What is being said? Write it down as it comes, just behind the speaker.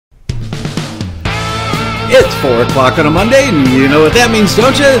It's 4 o'clock on a Monday, and you know what that means,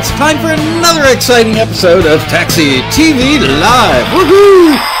 don't you? It's time for another exciting episode of Taxi TV Live.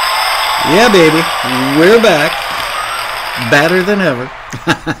 Woohoo! Yeah, baby, we're back. Better than ever.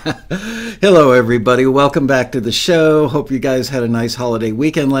 Hello, everybody. Welcome back to the show. Hope you guys had a nice holiday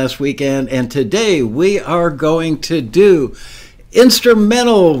weekend last weekend. And today we are going to do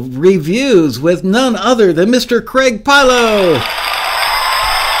instrumental reviews with none other than Mr. Craig Pilo.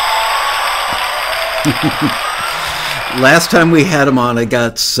 Last time we had him on, I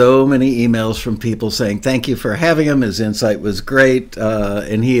got so many emails from people saying thank you for having him. His insight was great,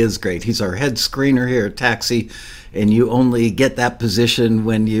 and he is great. He's our head screener here at Taxi, and you only get that position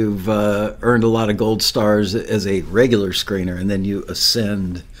when you've earned a lot of gold stars as a regular screener, and then you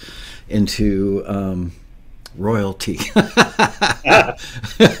ascend into royalty.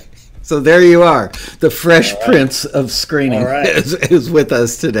 So there you are. The Fresh Prince of Screening is with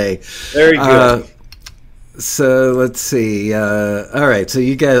us today. Very good. So let's see. All right. So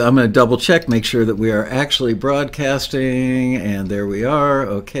you guys, I'm going to double check, make sure that we are actually broadcasting. And there we are.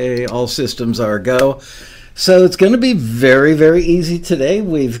 Okay. All systems are go. So it's going to be very, very easy today.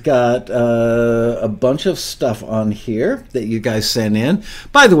 We've got a bunch of stuff on here that you guys sent in.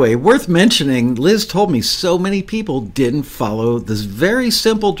 By the way, worth mentioning, Liz told me so many people didn't follow this very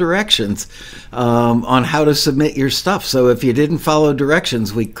simple directions on how to submit your stuff. So if you didn't follow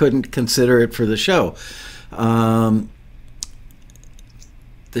directions, we couldn't consider it for the show. The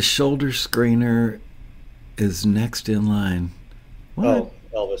shoulder screener is next in line. What? Oh,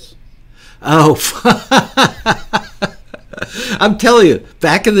 Elvis. Oh, I'm telling you,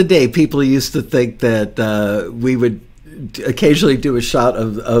 back in the day, people used to think that we would occasionally do a shot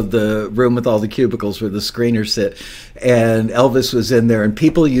of the room with all the cubicles where the screeners sit, and Elvis was in there, and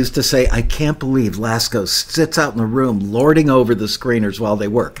people used to say, I can't believe Lasco sits out in the room lording over the screeners while they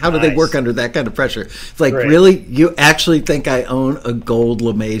work. How do they work under that kind of pressure? It's like, really? You actually think I own a gold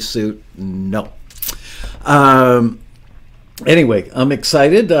lame suit? No. Anyway, I'm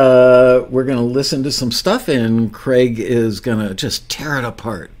excited. We're going to listen to some stuff, and Craig is going to just tear it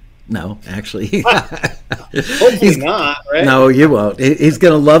apart. No, actually. Hopefully not, right? No, you won't. He's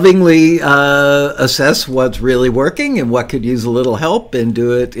going to lovingly assess what's really working and what could use a little help, and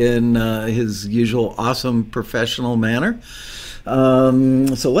do it in his usual awesome professional manner.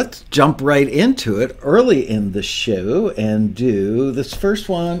 So let's jump right into it early in the show and do this. First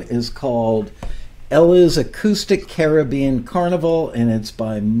one is called Ella's Acoustic Caribbean Carnival, and it's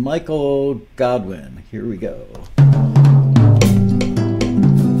by Michael Godwin. Here we go.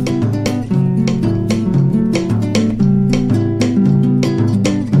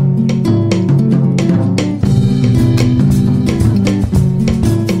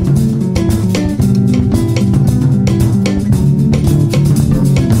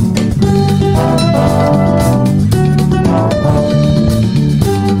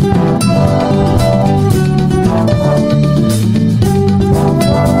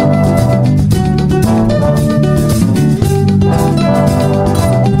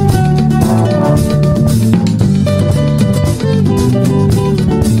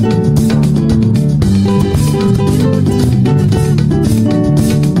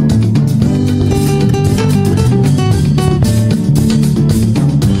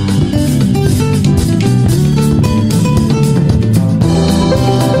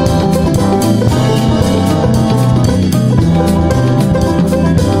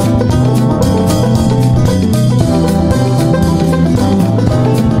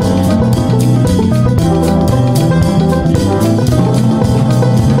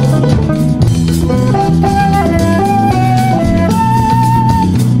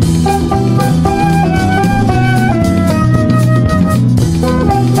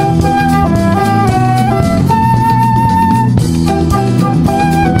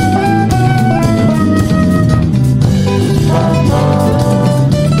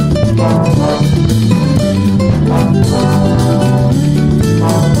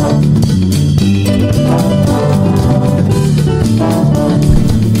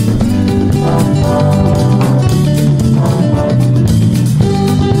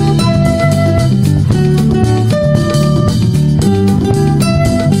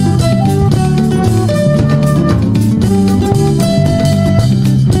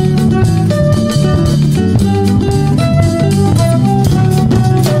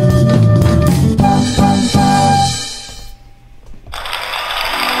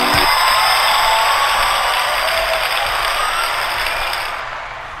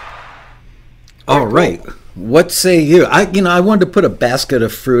 All right. What say you? I wanted to put a basket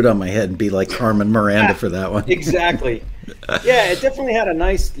of fruit on my head and be like Carmen Miranda for that one. Exactly. Yeah, it definitely had a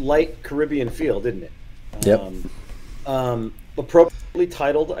nice light Caribbean feel, didn't it? Yep. Appropriately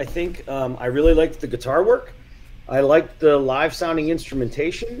titled, I think. I really liked the guitar work. I liked the live sounding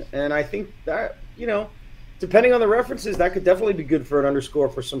instrumentation, and I think that, depending on the references, that could definitely be good for an underscore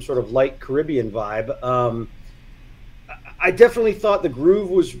for some sort of light Caribbean vibe. I definitely thought the groove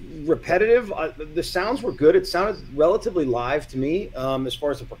was repetitive. The sounds were good. It sounded relatively live to me, as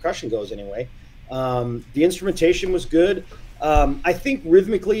far as the percussion goes anyway. The instrumentation was good. I think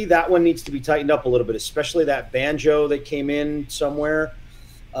rhythmically that one needs to be tightened up a little bit, especially that banjo that came in somewhere.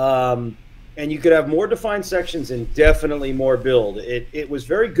 And you could have more defined sections and definitely more build. It was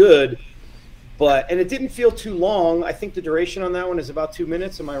very good, and it didn't feel too long. I think the duration on that one is about 2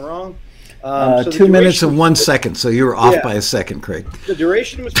 minutes. Am I wrong? So 2 minutes and 1 second. So you were off by a second, Craig. The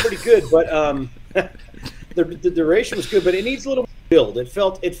duration was pretty good, but the duration was good, but it needs a little build. It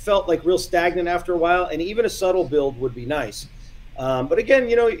felt like real stagnant after a while, and even a subtle build would be nice. But again,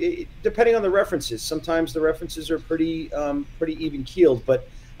 depending on the references, sometimes the references are pretty even keeled. But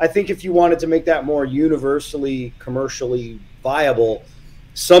I think if you wanted to make that more universally commercially viable,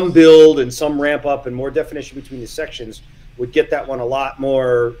 some build and some ramp up and more definition between the sections would get that one a lot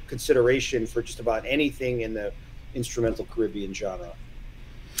more consideration for just about anything in the instrumental Caribbean genre.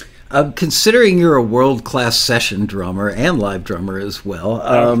 Considering you're a world-class session drummer and live drummer as well.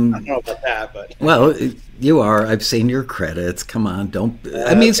 I don't know about that, but... Well, you are. I've seen your credits. Come on, don't...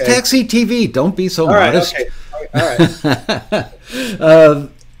 it's Taxi TV. Don't be so modest. All right.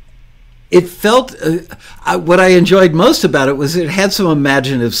 It felt... what I enjoyed most about it was it had some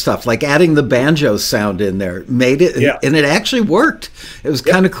imaginative stuff, like adding the banjo sound in there. Made it... Yeah. And it actually worked. It was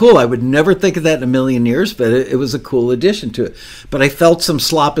kind of cool. I would never think of that in a million years, but it was a cool addition to it. But I felt some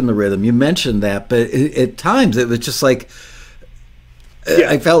slop in the rhythm. You mentioned that, but at times it was just like...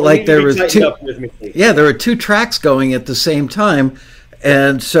 I felt like there was two... Yeah, there were two tracks going at the same time.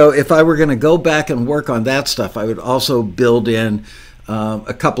 And so if I were going to go back and work on that stuff, I would also build in...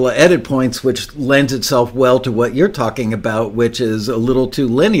 a couple of edit points, which lends itself well to what you're talking about, which is a little too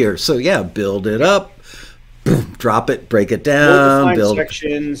linear. So yeah, build it up, drop it, break it down, build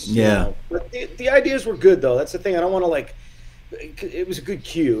sections. Yeah, but the ideas were good though. That's the thing. I don't want to It was a good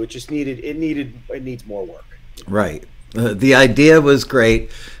cue. It just needs more work. Right. The idea was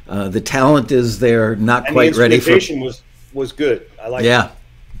great. The talent is there. Not and quite ready for. The instrumentation was good. I like. Yeah. It.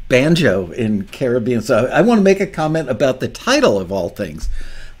 Banjo in Caribbean. So I want to make a comment about the title of all things.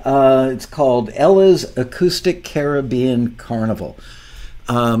 It's called Ella's Acoustic Caribbean Carnival.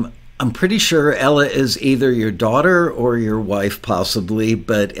 I'm pretty sure Ella is either your daughter or your wife, possibly,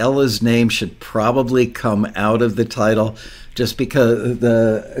 but Ella's name should probably come out of the title just because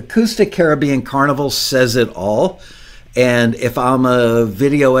the Acoustic Caribbean Carnival says it all. And if I'm a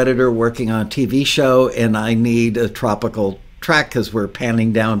video editor working on a TV show and I need a tropical track because we're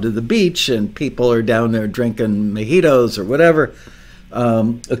panning down to the beach and people are down there drinking mojitos or whatever,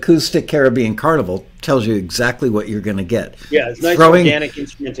 Acoustic Caribbean Carnival tells you exactly what you're going to get. Yeah, it's nice organic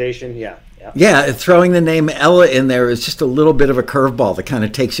instrumentation. Yeah, throwing the name Ella in there is just a little bit of a curveball that kind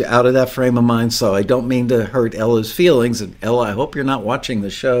of takes you out of that frame of mind. So I don't mean to hurt Ella's feelings. And Ella, I hope you're not watching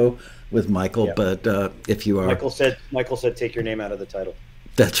the show with Michael, but if you are... Michael said take your name out of the title.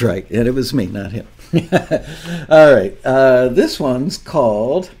 That's right. And it was me, not him. All right. This one's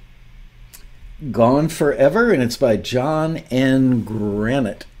called Gone Forever, and it's by John N.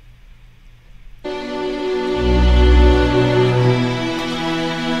 Granite.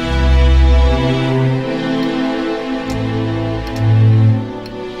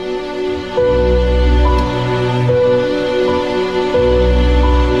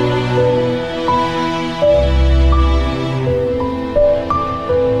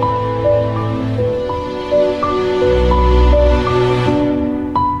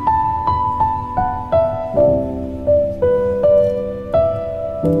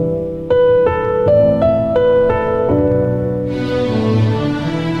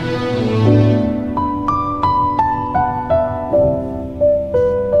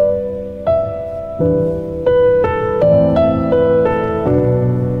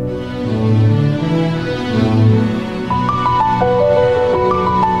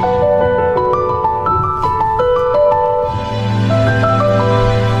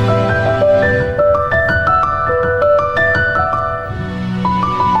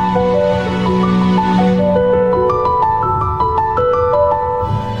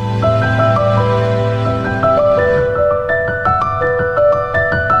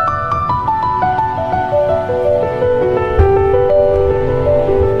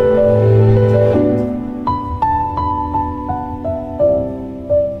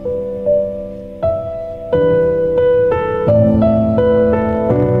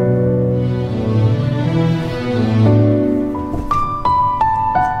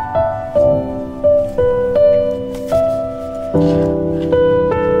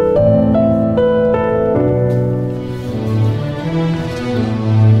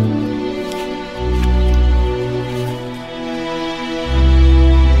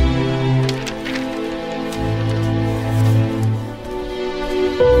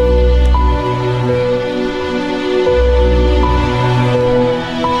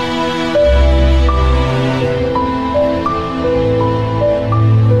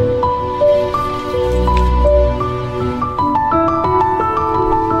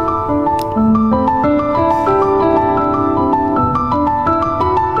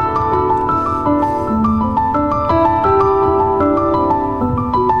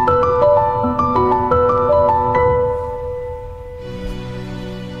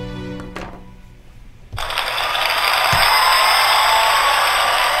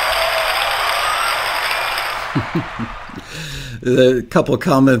 A couple of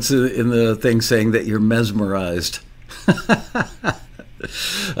comments in the thing saying that you're mesmerized.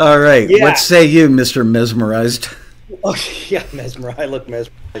 All right. Yeah. What say you, Mr. Mesmerized? Oh, yeah, mesmerized. I look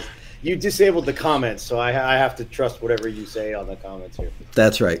mesmerized. You disabled the comments, so I have to trust whatever you say on the comments here.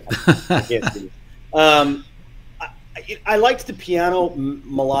 That's right. I can't see it. I liked the piano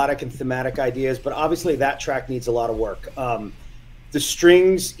melodic and thematic ideas, but obviously that track needs a lot of work. The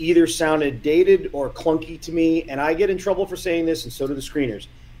strings either sounded dated or clunky to me, and I get in trouble for saying this, and so do the screeners.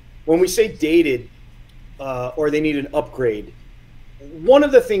 When we say dated or they need an upgrade, one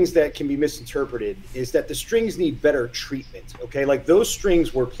of the things that can be misinterpreted is that the strings need better treatment, okay? Like those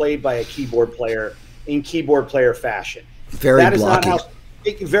strings were played by a keyboard player in keyboard player fashion. Very that is blocky. not how,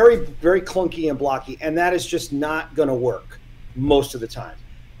 very, very clunky and blocky, and that is just not going to work most of the time.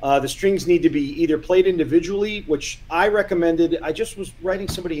 The strings need to be either played individually, which I recommended. I just was writing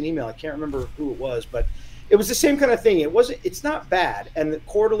somebody an email. I can't remember who it was, but it was the same kind of thing. It's not bad, and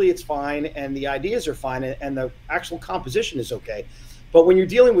quarterly it's fine, and the ideas are fine, and the actual composition is okay. But when you're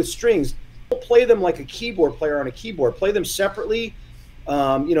dealing with strings, don't play them like a keyboard player on a keyboard. Play them separately.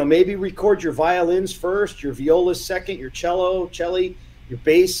 Maybe record your violins first, your violas second, your cello, your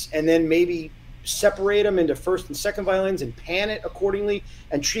bass, and then maybe separate them into first and second violins and pan it accordingly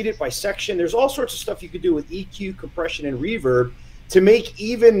and treat it by section. There's all sorts of stuff you could do with EQ, compression, and reverb to make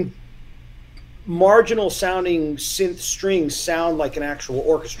even marginal sounding synth strings sound like an actual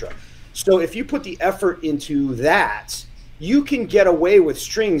orchestra. So if you put the effort into that, you can get away with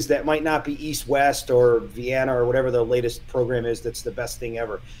strings that might not be East West or Vienna or whatever the latest program is that's the best thing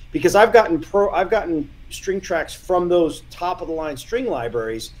ever. Because I've gotten string tracks from those top of the line string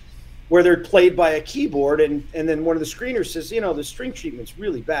libraries where they're played by a keyboard, and then one of the screeners says, the string treatment's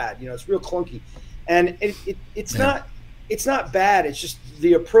really bad. It's real clunky, and it's not bad. It's just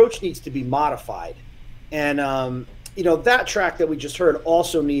the approach needs to be modified, and that track that we just heard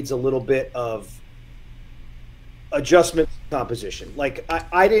also needs a little bit of adjustment composition. Like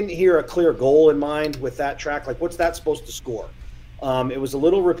I didn't hear a clear goal in mind with that track. Like what's that supposed to score? It was a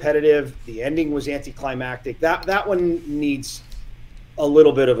little repetitive. The ending was anticlimactic. That one needs a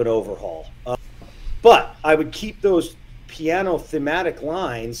little bit of an overhaul. But I would keep those piano thematic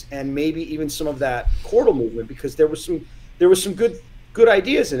lines and maybe even some of that chordal movement, because there was some good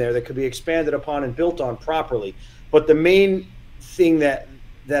ideas in there that could be expanded upon and built on properly. But the main thing that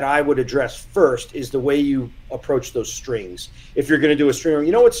I would address first is the way you approach those strings. If you're going to do a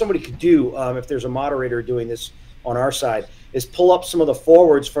string, what somebody could do, if there's a moderator doing this on our side, is pull up some of the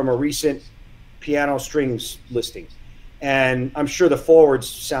forwards from a recent piano strings listing. And I'm sure the forwards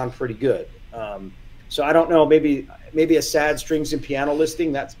sound pretty good. So I don't know, maybe a sad strings and piano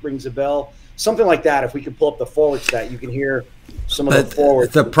listing, that rings a bell. Something like that. If we could pull up the forwards to that, you can hear some of the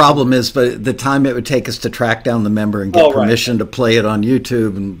forwards. The problem is, but the time it would take us to track down the member and get permission to play it on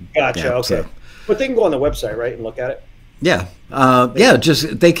YouTube. And gotcha. Okay. So. But they can go on the website, right, and look at it. Yeah.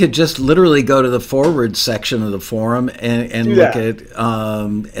 They could just literally go to the forward section of the forum and look at,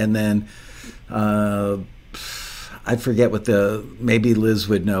 and then, I forget maybe Liz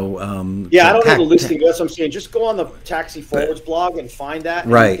would know. I don't know the listing. That's what I'm saying. Just go on the Taxi Forwards blog and find that.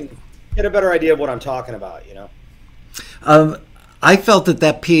 And right. You can get a better idea of what I'm talking about, I felt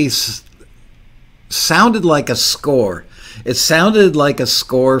that piece sounded like a score. It sounded like a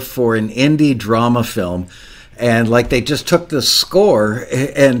score for an indie drama film. And like they just took the score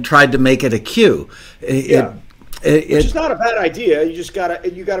and tried to make it a cue. Which is not a bad idea. You just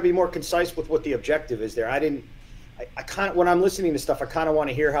gotta be more concise with what the objective is there. I kind of, when I'm listening to stuff, I kind of want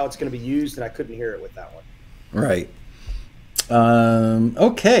to hear how it's going to be used, and I couldn't hear it with that one. Right.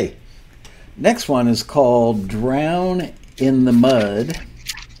 Okay. Next one is called Drown in the Mud,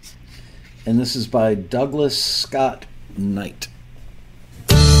 and this is by Douglas Scott Knight.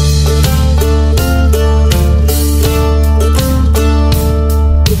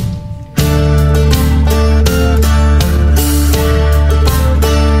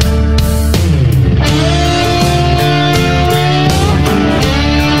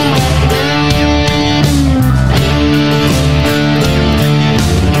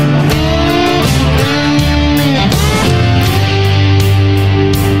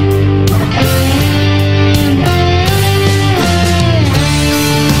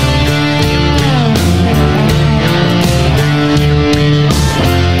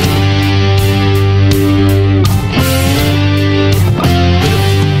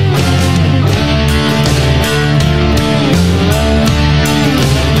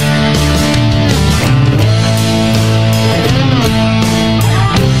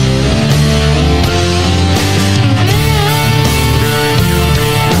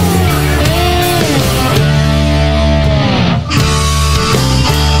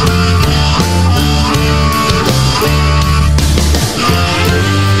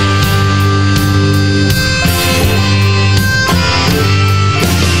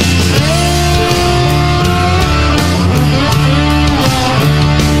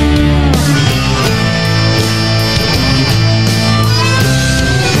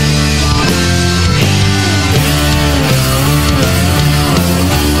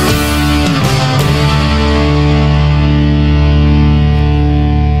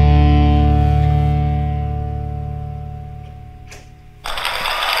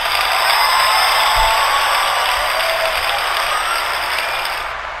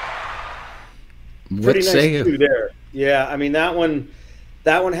 What nice say you? cue there. Yeah, I mean that one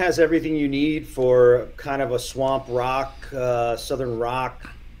has everything you need for kind of a swamp rock, southern rock,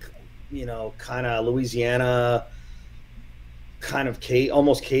 kind of Louisiana, kind of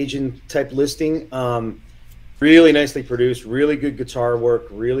almost Cajun type listing. Really nicely produced, really good guitar work,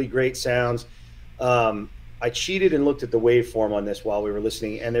 really great sounds. I cheated and looked at the waveform on this while we were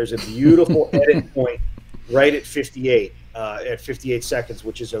listening, and there's a beautiful edit point right at 58, at 58 seconds,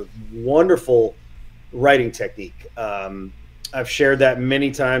 which is a wonderful writing technique. I've shared that many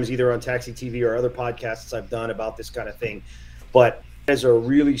times, either on Taxi TV or other podcasts I've done about this kind of thing. But as a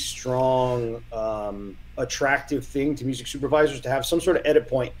really strong, attractive thing to music supervisors to have some sort of edit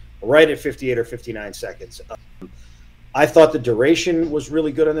point right at 58 or 59 seconds. I thought the duration was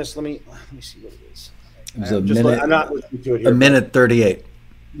really good on this. Let me see what it is. It was a minute. I'm not listening to it here. A minute 38.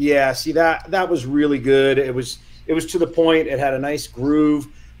 Yeah, see that was really good. It was to the point. It had a nice groove.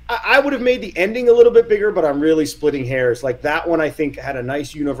 I would have made the ending a little bit bigger, but I'm really splitting hairs. Like that one, I think had a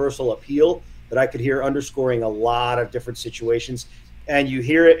nice universal appeal that I could hear underscoring a lot of different situations. And you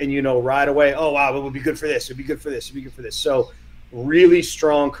hear it, and you know right away, oh wow, it would be good for this. It'd be good for this. It'd be good for this. So really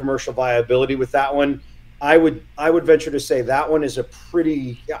strong commercial viability with that one. I would venture to say that one is a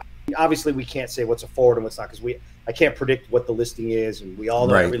pretty. Obviously, we can't say what's a forward and what's not because I can't predict what the listing is, and we all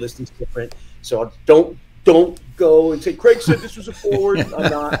know every listing's different. So don't go and say Craig said this was a forward.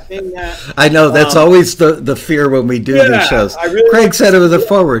 I'm not saying that. I know that's always the fear when we do these shows. Craig said it was a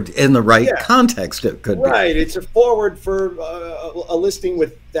forward in the right context. It could be right. It's a forward for a listing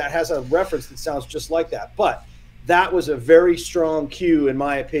that has a reference that sounds just like that. But that was a very strong cue, in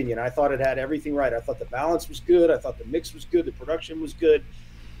my opinion. I thought it had everything right. I thought the balance was good. I thought the mix was good. The production was good.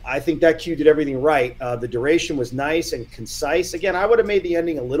 I think that cue did everything right. The duration was nice and concise. Again, I would have made the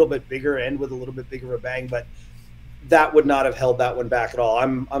ending a little bit bigger, end with a little bit bigger of a bang, but that would not have held that one back at all.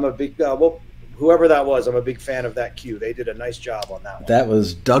 I'm a big whoever that was, I'm a big fan of that cue. They did a nice job on that one. That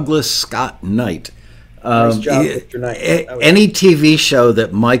was Douglas Scott Knight. Nice job, Mr. Knight. Any TV show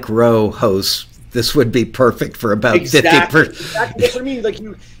that Mike Rowe hosts, this would be perfect for about 50%. Exactly. That's what I mean. Like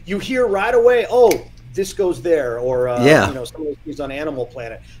you hear right away, oh, this goes there, or some of those things on Animal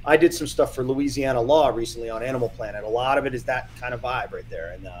Planet. I did some stuff for Louisiana Law recently on Animal Planet. A lot of it is that kind of vibe right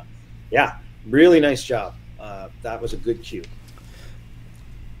there, and really nice job. That was a good cue.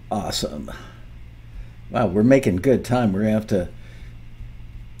 Awesome. Wow, we're making good time. We're gonna have to.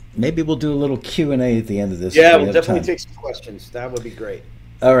 Maybe we'll do a little Q&A at the end of this. Yeah, we'll definitely take some questions. That would be great.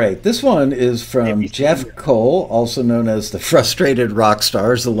 All right, this one is from Jeff Cole, also known as the Frustrated Rock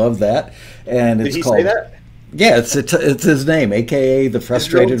Stars. I love that, and it's called. Did he say that? Yeah, it's his name, aka the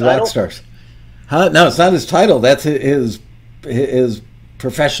Frustrated Rock Stars. Huh? No, it's not his title. That's his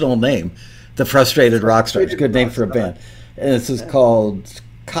professional name, the Frustrated Rock Stars. Good name for a band, and this is called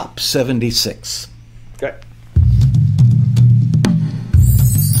Cop 76. Okay.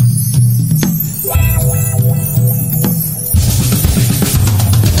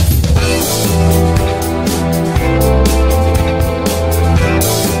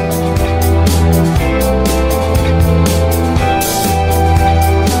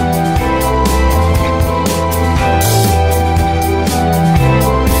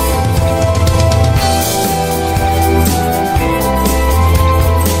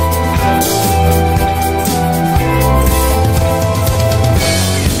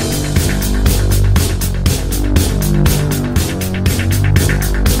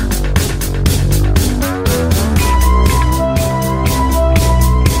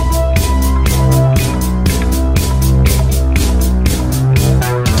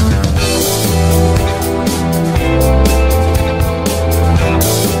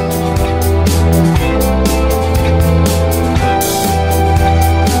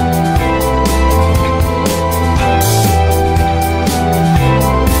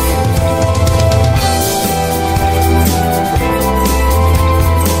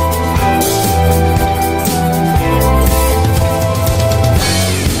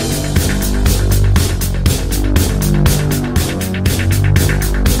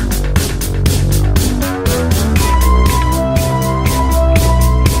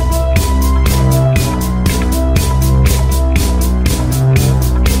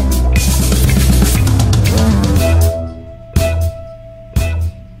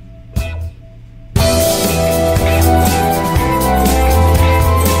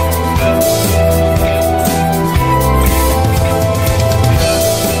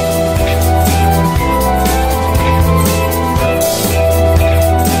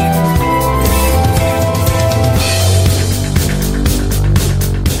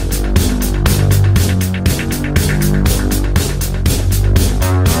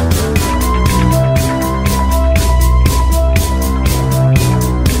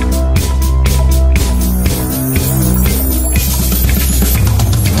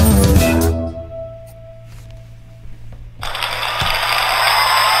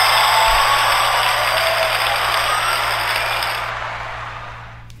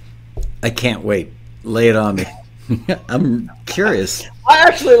 I can't wait. Lay it on me. I'm curious. I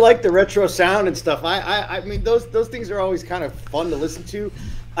actually like the retro sound and stuff. I mean, those things are always kind of fun to listen to.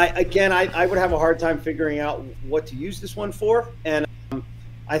 I would have a hard time figuring out what to use this one for, and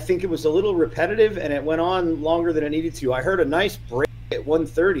I think it was a little repetitive, and it went on longer than it needed to. I heard a nice break at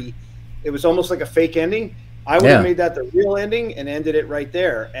 1:30. It was almost like a fake ending. I would have made that the real ending and ended it right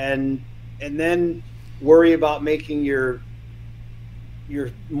there, and then worry about making your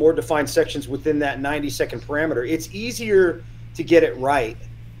more defined sections within that 90-second parameter. It's easier to get it right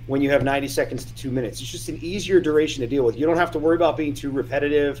when you have 90 seconds to 2 minutes. It's just an easier duration to deal with. You don't have to worry about being too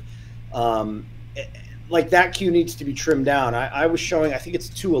repetitive. Like that cue needs to be trimmed down. I was showing, I think it's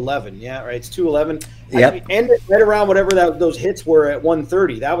 2:11. Yeah, right. It's 2:11. Yep. And right around whatever those hits were at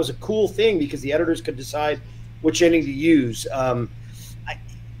 1:30. That was a cool thing because the editors could decide which ending to use.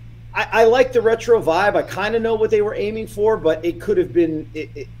 I like the retro vibe. I kind of know what they were aiming for, but it could have been.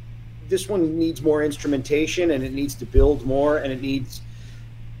 This one needs more instrumentation, and it needs to build more, and it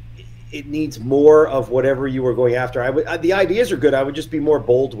needs more of whatever you were going after. The ideas are good. I would just be more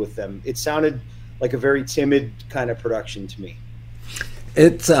bold with them. It sounded like a very timid kind of production to me.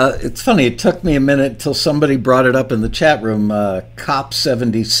 It's funny. It took me a minute till somebody brought it up in the chat room. Cop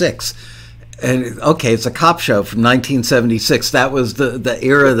 76. And okay, it's a cop show from 1976. That was the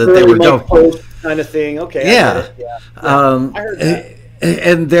era that they were going kind of thing. Okay, yeah. I heard that.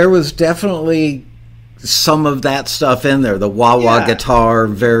 And there was definitely some of that stuff in there. The wah-wah guitar,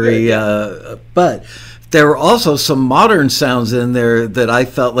 but there were also some modern sounds in there that I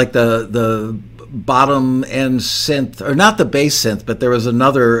felt like the bottom end synth, or not the bass synth, but there was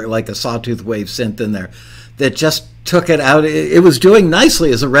another like a Sawtooth Wave synth in there that just took it out. It was doing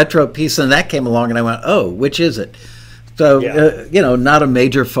nicely as a retro piece, and that came along, and I went, oh, which is it? So, not a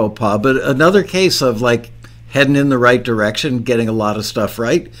major faux pas, but another case of like heading in the right direction, getting a lot of stuff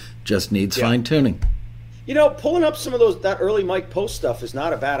right, just needs fine-tuning. Pulling up some of that early Mike Post stuff is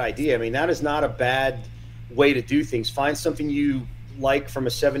not a bad idea. I mean, that is not a bad way to do things. Find something you like from a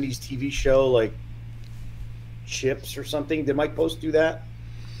 70s TV show like Chips or something. Did Mike Post do that?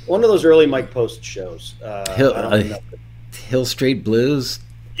 One of those early Mike Post shows. Hill Street Blues.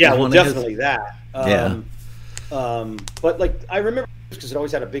 Yeah, well, definitely that. But like I remember because it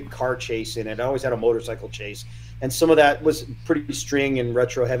always had a big car chase in it. It always had a motorcycle chase, and some of that was pretty string and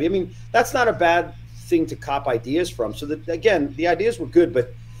retro heavy. I mean, that's not a bad thing to cop ideas from. So that again, the ideas were good,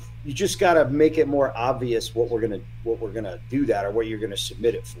 but you just got to make it more obvious what we're gonna do that or what you're gonna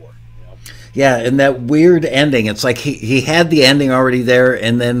submit it for. Yeah, and that weird ending. It's like he had the ending already there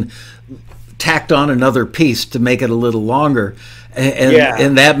and then tacked on another piece to make it a little longer.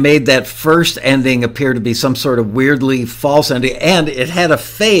 And that made that first ending appear to be some sort of weirdly false ending. And it had a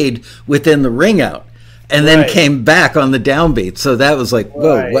fade within the ring out and then came back on the downbeat. So that was like,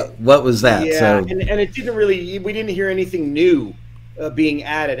 whoa, what was that? Yeah, so, and it didn't really, we didn't hear anything new being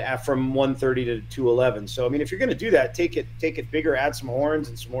added from 1:30 to 2:11. So I mean, if you're going to do that, take it bigger, add some horns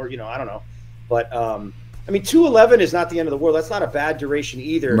and some more. I don't know, but I mean, 2:11 is not the end of the world. That's not a bad duration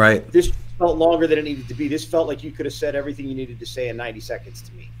either. Right. This felt longer than it needed to be. This felt like you could have said everything you needed to say in 90 seconds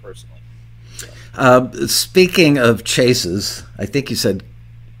to me personally. Speaking of chases, I think you said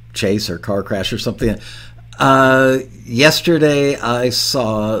chase or car crash or something. Yesterday I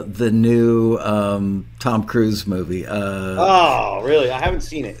saw the new Tom Cruise movie. Oh, really? I haven't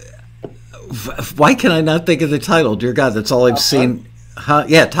seen it. Why can I not think of the title? Dear God, that's all I've seen.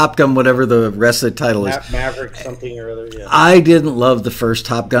 Top Gun, whatever the rest of the title is. Maverick something or other, yeah. I didn't love the first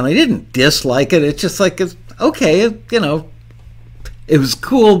Top Gun. I didn't dislike it. It's just like, it's okay, it was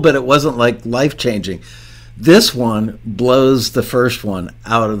cool, but it wasn't like life-changing. This one blows the first one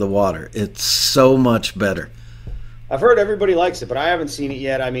out of the water. It's so much better. I've heard everybody likes it, but I haven't seen it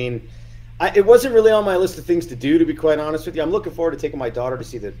yet. I mean, it wasn't really on my list of things to do, to be quite honest with you. I'm looking forward to taking my daughter to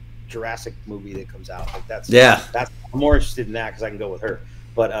see the Jurassic movie that comes out. Like that's I'm more interested in that because I can go with her.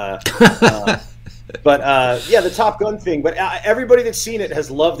 But the Top Gun thing. But everybody that's seen it has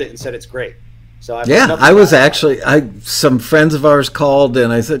loved it and said it's great. So I was actually some friends of ours called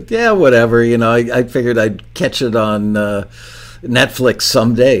and I said, yeah, whatever. I figured I'd catch it on Netflix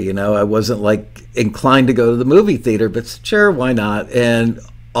someday. I wasn't like inclined to go to the movie theater, but sure, why not? And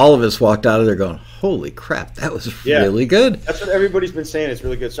all of us walked out of there going, holy crap, that was really good. That's what everybody's been saying. It's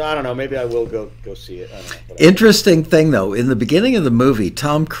really good. So I don't know. Maybe I will go see it. I don't know, Interesting thing, though. In the beginning of the movie,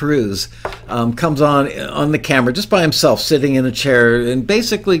 Tom Cruise comes on the camera just by himself, sitting in a chair, and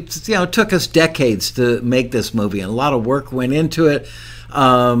basically, it took us decades to make this movie, and a lot of work went into it.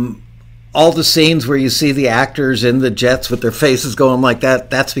 all the scenes where you see the actors in the jets with their faces going like that,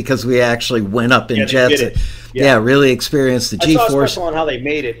 that's because we actually went up in jets. Yeah, really experienced the G-force. I saw a special on how they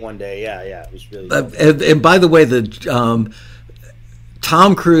made it one day. Yeah, it was really and by the way, the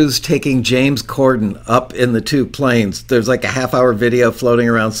Tom Cruise taking James Corden up in the two planes. There's like a half-hour video floating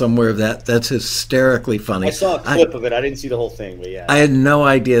around somewhere of that. That's hysterically funny. I saw a clip of it. I didn't see the whole thing, but yeah. I had no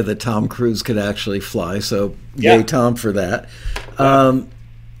idea that Tom Cruise could actually fly, so yay, Tom, for that.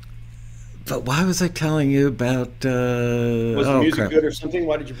 But why was I telling you about... was the music good or something?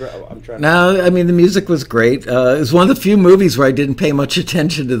 Why did you... I'm trying No, I mean, the music was great. It was one of the few movies where I didn't pay much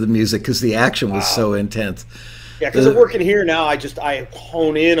attention to the music because the action was so intense. Yeah, because I'm working here now, I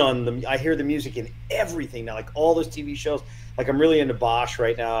hone in on them. I hear the music in everything now, like all those TV shows. Like I'm really into Bosch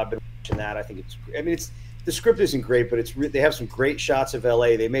right now. I've been watching that. I think it's. I mean, the script isn't great, but they have some great shots of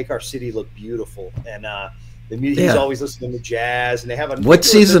LA. They make our city look beautiful, and the music. He's always listening to jazz, and they have a. What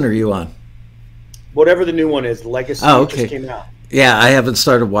season are you on? Whatever the new one is, the Legacy just came out. Yeah, I haven't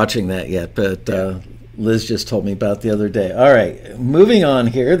started watching that yet, but Liz just told me about the other day. All right, moving on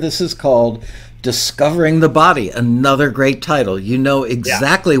here. This is called Discovering the Body, another great title. You know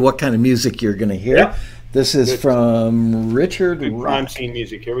exactly what kind of music you're going to hear. Yeah. This is from Richard Rock. Crime scene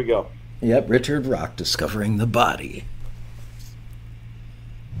music. Here we go. Yep, Richard Rock, Discovering the Body.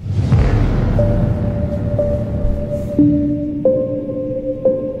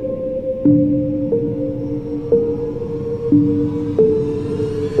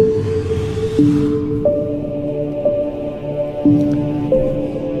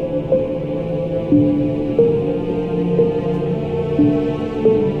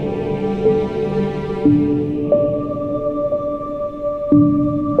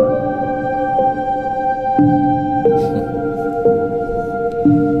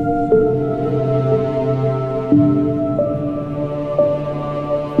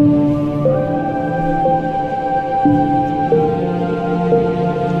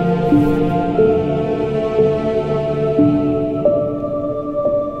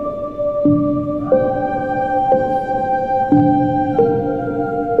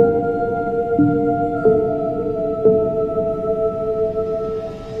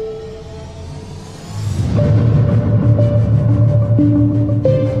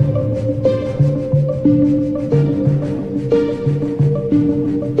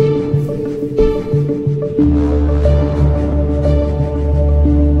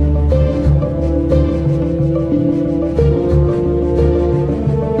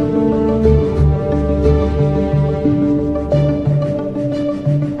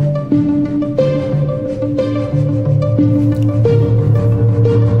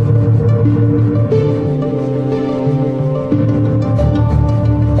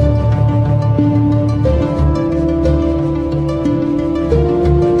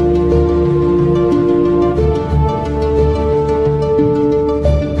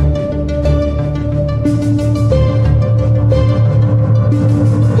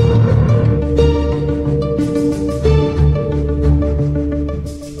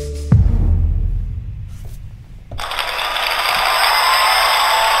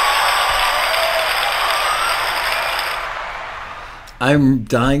 I'm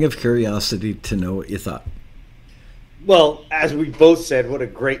dying of curiosity to know what you thought. Well, as we both said, what a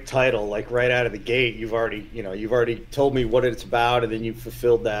great title! Like right out of the gate, you've already told me what it's about, and then you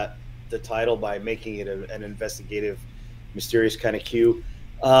fulfilled the title by making it an investigative, mysterious kind of cue.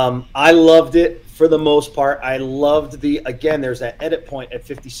 I loved it for the most part. I loved there's that edit point at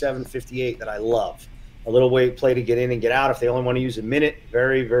 57, 58 that I love. A little play to get in and get out. If they only want to use a minute,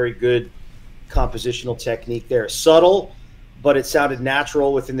 very, very good compositional technique there. Subtle, but it sounded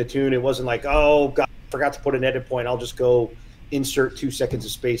natural within the tune. It wasn't like, oh, God, I forgot to put an edit point. I'll just go insert 2 seconds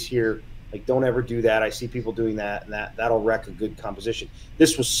of space here. Like, don't ever do that. I see people doing that, and that'll wreck a good composition.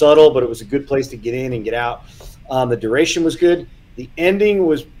 This was subtle, but it was a good place to get in and get out. The duration was good. The ending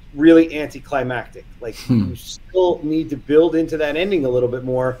was really anticlimactic. Like, you still need to build into that ending a little bit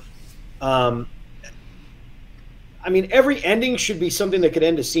more. I mean, every ending should be something that could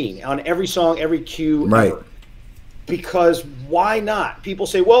end a scene on every song, every cue. Right. Ever. Because why not? People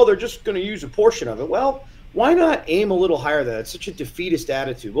say, well, they're just going to use a portion of it. Well, why not aim a little higher than that? It's such a defeatist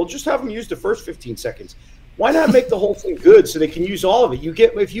attitude. Well, just have them use the first 15 seconds. Why not make the whole thing good so they can use all of it?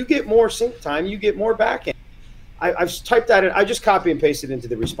 If you get more sync time, you get more back end. I've typed that in. I just copy and paste it into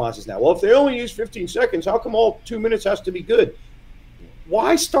the responses now. Well, if they only use 15 seconds, how come all 2 minutes has to be good?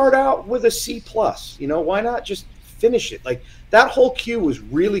 Why start out with a C+? Why not just finish it? Like, that whole cue was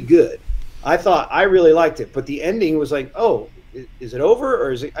really good. I really liked it, but the ending was like, oh, is it over?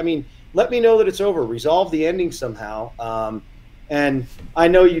 Or is it, let me know that it's over. Resolve the ending somehow. And I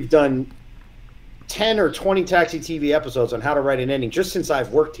know you've done 10 or 20 Taxi TV episodes on how to write an ending just since I've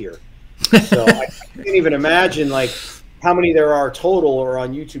worked here. So I can't even imagine like how many there are total or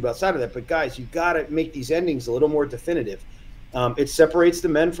on YouTube outside of that. But guys, you got to make these endings a little more definitive. It separates the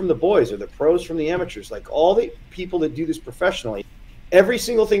men from the boys or the pros from the amateurs. Like all the people that do this professionally, every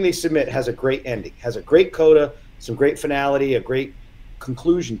single thing they submit has a great ending, has a great coda, some great finality, a great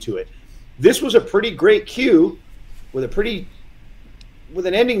conclusion to it. This was a pretty great cue with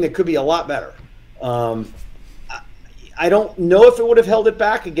an ending that could be a lot better. I don't know if it would have held it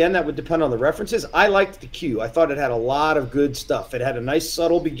back. Again, that would depend on the references. I liked the cue. I thought it had a lot of good stuff. It had a nice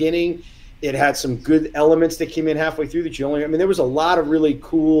subtle beginning. It had some good elements that came in halfway through that there was a lot of really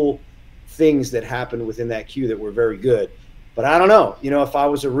cool things that happened within that cue that were very good. But I don't know, if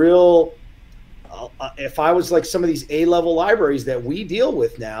I was like some of these A-level libraries that we deal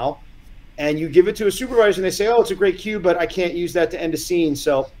with now, and you give it to a supervisor and they say, oh, it's a great cue, but I can't use that to end a scene.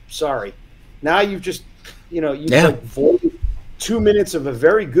 So sorry. Now you've just, like voided 2 minutes of a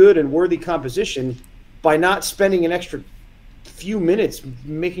very good and worthy composition by not spending an extra few minutes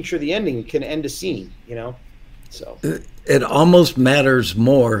making sure the ending can end a scene, So it almost matters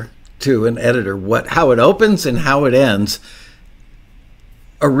more to an editor how it opens and how it ends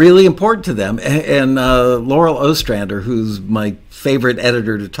are really important to them. And Laurel Ostrander, who's my favorite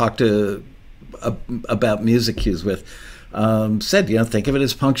editor to talk to about music cues with, said, think of it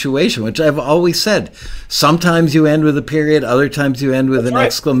as punctuation, which I've always said. Sometimes you end with a period, other times you end with an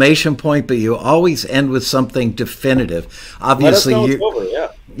exclamation point, but you always end with something definitive. Obviously,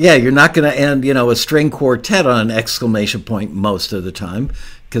 you're not going to end, a string quartet on an exclamation point most of the time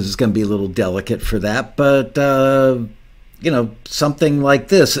because it's going to be a little delicate for that. But something like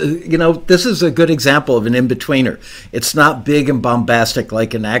this, this is a good example of an in-betweener. It's not big and bombastic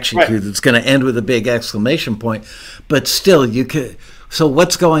like an action cue that's going to end with a big exclamation point, but still you could. So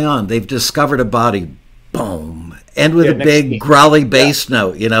what's going on? They've discovered a body. Boom. End with a big growly bass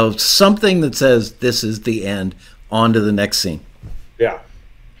note, something that says this is the end, on to the next scene. Yeah.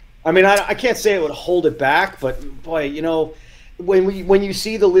 I mean, I can't say it would hold it back, but boy, when you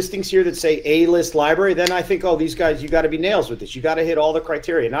see the listings here that say A-list library, then I think, oh, these guys, you got to be nails with this. You got to hit all the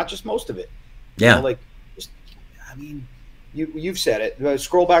criteria, not just most of it. Yeah. You've said it.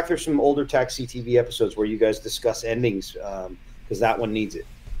 Scroll back through some older Taxi TV episodes where you guys discuss endings, because that one needs it.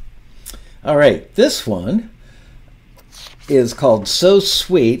 All right. This one is called So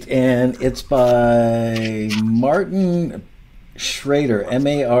Sweet, and it's by Martin Schrader,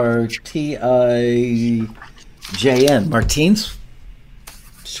 Martijn. Martins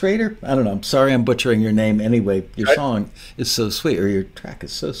Schrader? I don't know. I'm sorry I'm butchering your name. Anyway, your song is so sweet, or your track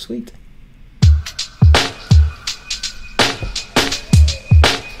is so sweet.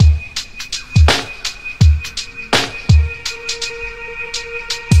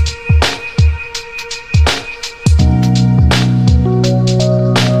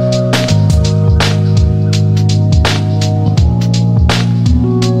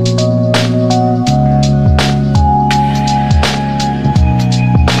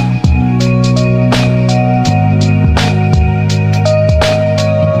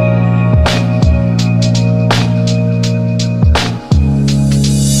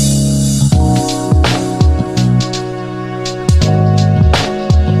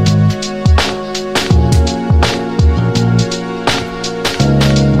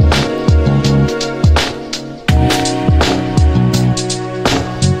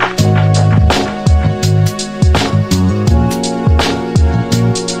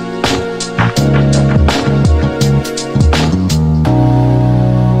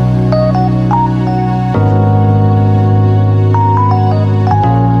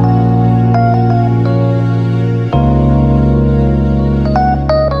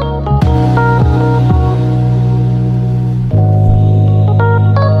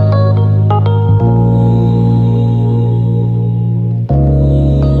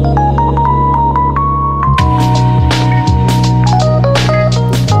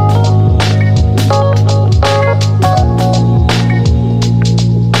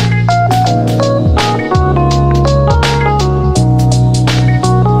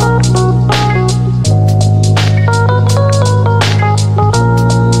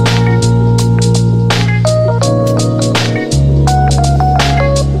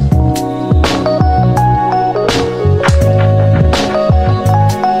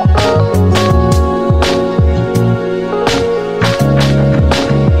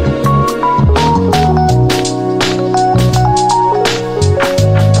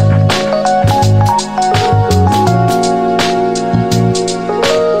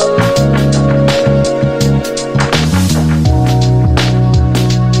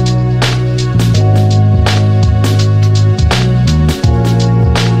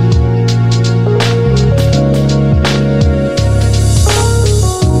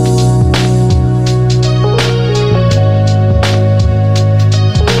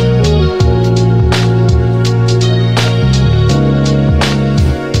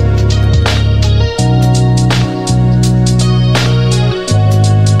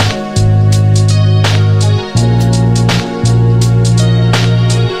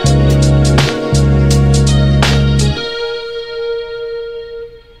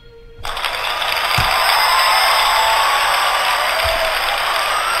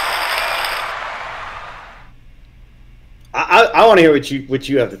 I want to hear what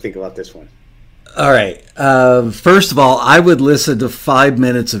you have to think about this one. All right. First of all, I would listen to 5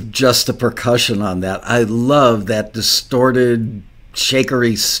 minutes of just the percussion on that. I love that distorted,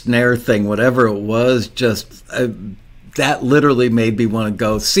 shakery snare thing, whatever it was. Just that literally made me want to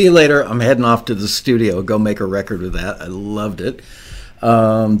go. See you later. I'm heading off to the studio. Go make a record with that. I loved it.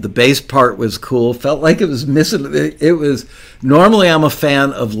 The bass part was cool. Felt like it was missing. It was normally I'm a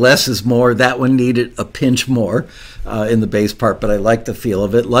fan of less is more. That one needed a pinch more in the bass part, but I liked the feel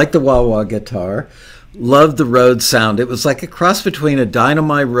of it. Liked the wah-wah guitar. Loved the Rhodes sound. It was like a cross between a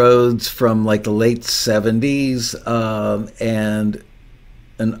Dynamite Rhodes from like the late 70s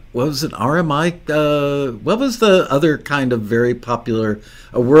and what was it, RMI? What was the other kind of very popular,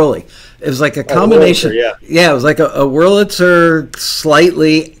 a Whirly? It was like a combination. Yeah, it was like a Wurlitzer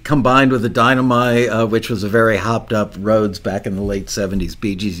slightly combined with a Dynamite, which was a very hopped up Rhodes back in the late 70s.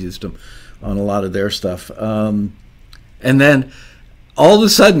 Bee Gees used them on a lot of their stuff. And then all of a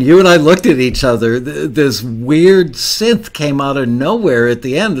sudden, you and I looked at each other. This weird synth came out of nowhere at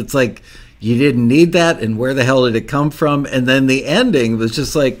the end. It's like, you didn't need that, and where the hell did it come from? And then the ending was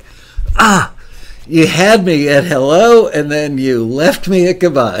just like, you had me at hello, and then you left me at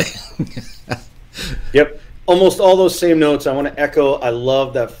goodbye. Yep. Almost all those same notes. I want to echo. I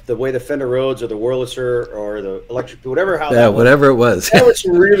love that the way the Fender Rhodes or the Wurlitzer or the electric, whatever. Whatever it was. There were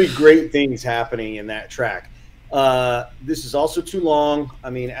some really great things happening in that track. This is also too long.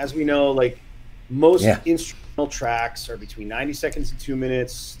 I mean, as we know, like most instrumental tracks are between 90 seconds and 2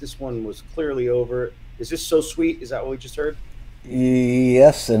 minutes. This one was clearly over. Is this So Sweet? Is that what we just heard?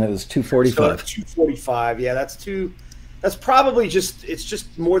 Yes, and it was 2:45. So 2:45. Yeah, that's probably it's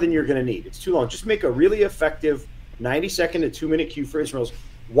just more than you're going to need. It's too long. Just make a really effective 90-second to 2 minute cue for instrumentals.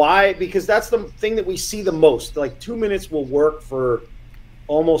 Why? Because that's the thing that we see the most. Like 2 minutes will work for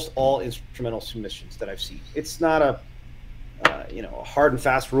almost all instrumental submissions that I've seen. It's not a hard and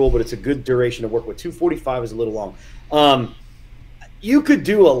fast rule, but it's a good duration to work with. 2:45 is a little long. You could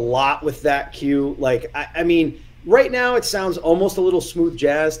do a lot with that cue. Like, I mean, right now it sounds almost a little smooth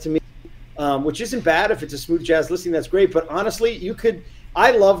jazz to me, which isn't bad. If it's a smooth jazz listening, that's great. But honestly,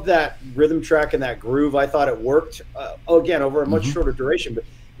 I love that rhythm track and that groove. I thought it worked, again, over a much shorter duration. But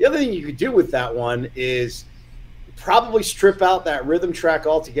the other thing you could do with that one is probably strip out that rhythm track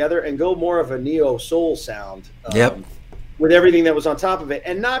altogether and go more of a neo soul sound. With everything that was on top of it.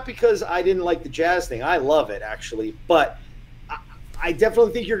 And not because I didn't like the jazz thing. I love it, actually. But I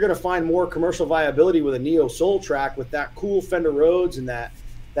definitely think you're going to find more commercial viability with a neo soul track with that cool Fender Rhodes and that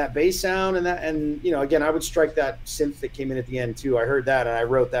bass sound and again, I would strike that synth that came in at the end too. I heard that and I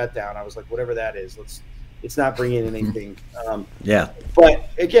wrote that down. I was like, whatever that is, it's not bringing in anything. But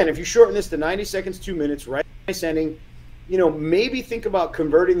again, if you shorten this to 90 seconds, 2 minutes, right, nice ending, maybe think about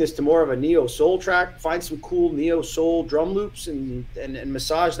converting this to more of a neo soul track. Find some cool neo soul drum loops and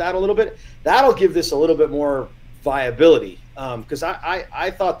massage that a little bit. That'll give this a little bit more viability. Because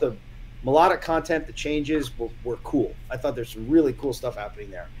I thought the melodic content, the changes were cool. I thought there's some really cool stuff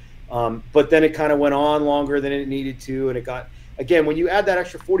happening there. But then it kind of went on longer than it needed to, and it got, again, when you add that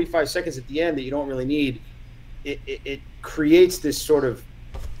extra 45 seconds at the end that you don't really need, it creates this sort of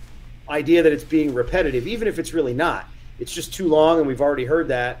idea that it's being repetitive, even if it's really not. It's just too long, and we've already heard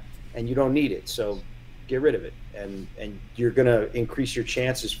that, and you don't need it. So get rid of it, and you're going to increase your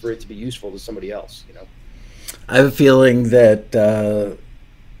chances for it to be useful to somebody else. I have a feeling that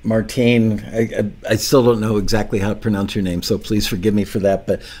Martine, I still don't know exactly how to pronounce your name, so please forgive me for that,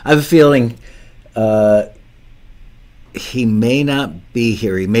 but I have a feeling he may not be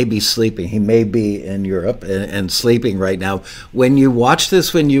here. He may be sleeping. He may be in Europe and sleeping right now. When you watch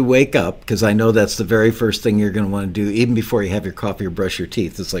this when you wake up, because I know that's the very first thing you're going to want to do, even before you have your coffee or brush your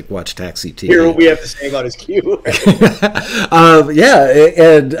teeth. It's like watch Taxi TV. Hear what we have to say about his cue.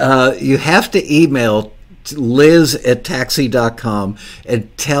 You have to email liz@taxi.com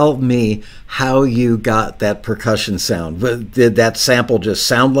and tell me how you got that percussion sound. Did that sample just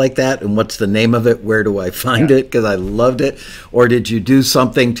sound like that, and what's the name of it? Where do I find it? Because I loved it. Or did you do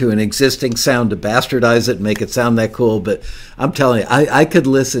something to an existing sound to bastardize it and make it sound that cool? But I'm telling you, I could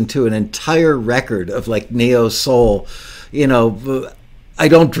listen to an entire record of like neo soul. I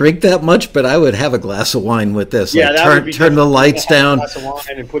don't drink that much, but I would have a glass of wine with this. Yeah, like, turn the lights down. A glass of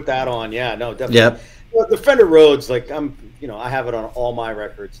wine and put that on. Yeah, no, definitely. Yep. Well, the Fender Rhodes, like I have it on all my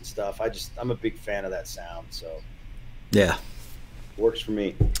records and stuff. I'm a big fan of that sound, so yeah, works for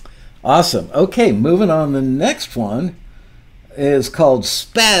me. Awesome. Okay, moving on. The next one is called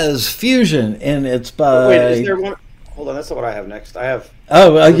Spaz Fusion, and it's by. Wait, is there one? Hold on, that's not what I have next. I have.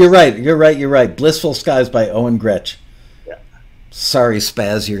 Oh, you're right. Blissful Skies by Owen Gretsch. Yeah. Sorry,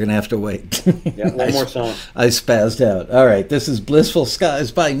 Spaz, you're going to have to wait. Yeah, one more song. I spazzed out. All right, this is Blissful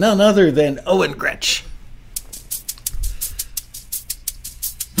Skies by none other than Owen Gretsch.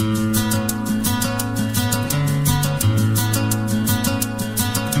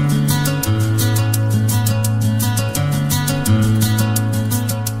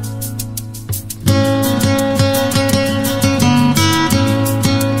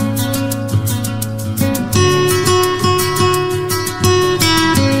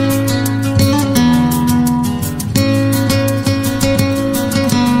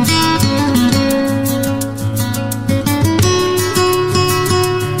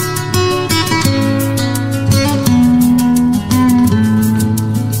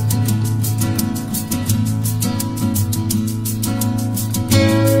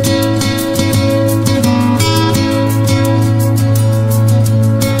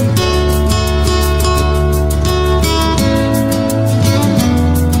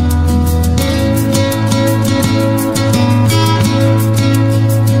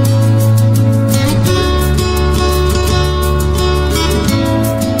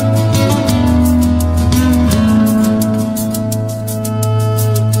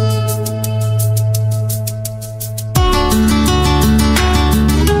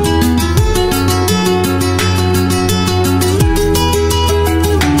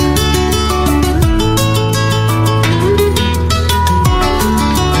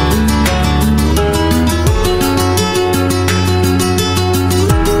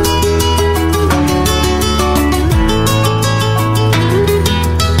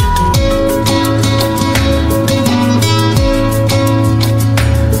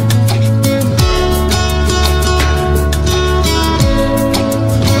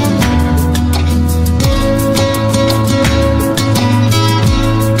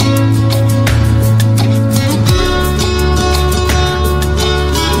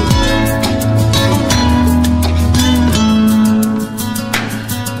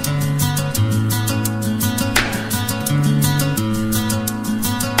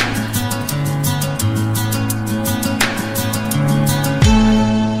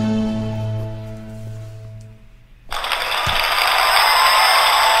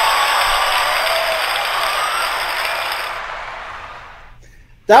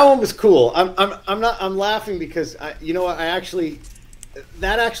 That one was cool. I'm laughing because that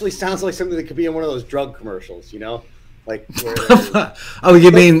actually sounds like something that could be in one of those drug commercials, like oh, you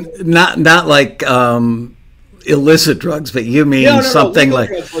mean not like illicit drugs, but you mean something like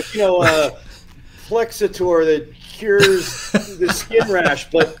drugs, like Flexitor that cures the skin rash.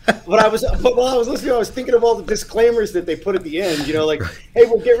 But while I was listening, I was thinking of all the disclaimers that they put at the end. Like, hey,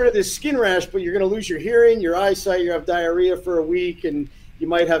 we'll get rid of this skin rash, but you're going to lose your hearing, your eyesight, you have diarrhea for a week, and you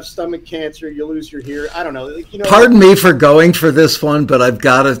might have stomach cancer. You lose your hearing. I don't know. Pardon me for going for this one, but I've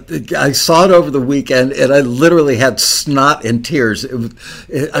got to. I saw it over the weekend, and I literally had snot and tears.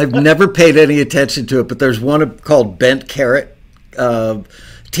 I've never paid any attention to it, but there's one called Bent Carrot.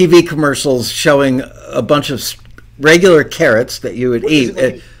 TV commercials showing a bunch of regular carrots that you would eat. Is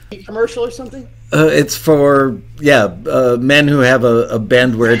it like a commercial or something? It's for men who have a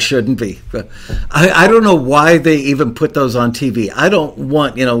bend where it shouldn't be. I don't know why they even put those on TV. I don't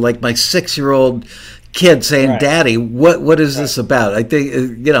want like my 6-year-old kid saying, right. "Daddy, what is this about?" I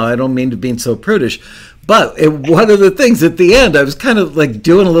think I don't mean to be so prudish, but one of the things at the end, I was kind of like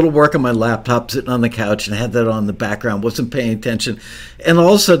doing a little work on my laptop, sitting on the couch, and I had that on the background, wasn't paying attention, and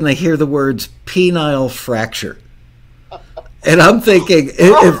all of a sudden I hear the words "penile fracture." And I'm thinking,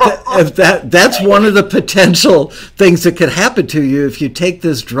 if that's one of the potential things that could happen to you if you take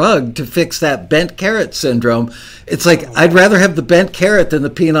this drug to fix that bent carrot syndrome. It's like, I'd rather have the bent carrot than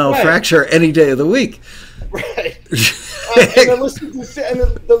the penile fracture any day of the week. Right. And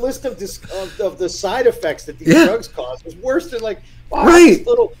the list of the side effects that these drugs cause is worse than right.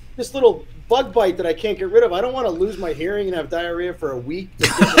 This little bug bite that I can't get rid of. I don't want to lose my hearing and have diarrhea for a week.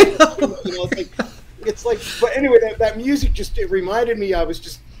 It's like, but anyway, that music it reminded me. I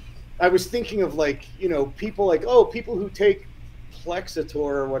was thinking of people people who take Plexitor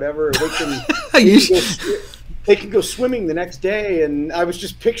or whatever, they can go swimming the next day, and I was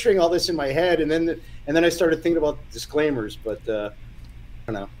just picturing all this in my head, and then I started thinking about disclaimers, but I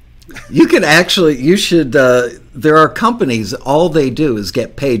don't know. You should. There are companies. All they do is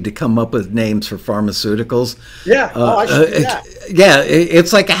get paid to come up with names for pharmaceuticals. Yeah, I should do that.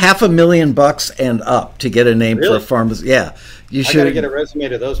 It's like $500,000 and up to get a name for a pharmacy. Yeah, you should. I gotta get a resume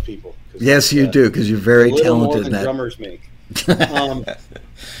to those people. Yes, you do, because you're very talented. More than drummers make.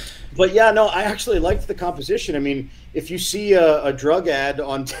 But yeah, no, I actually liked the composition. I mean, if you see a drug ad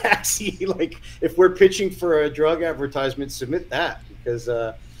on Taxi, like if we're pitching for a drug advertisement, submit that, because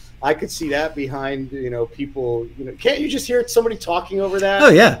I could see that behind, people, can't you just hear somebody talking over that? Oh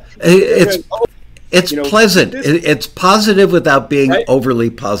yeah, it's pleasant. It's positive without being overly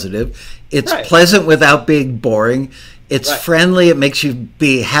positive. It's pleasant without being boring. It's friendly. It makes you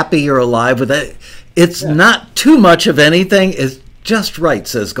be happy you're alive with it. It's not too much of anything. It's just right,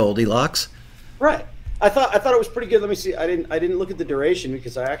 says Goldilocks. Right. I thought it was pretty good. Let me see. I didn't look at the duration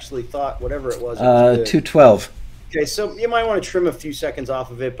because I actually thought whatever it was 2:12. Okay, so you might want to trim a few seconds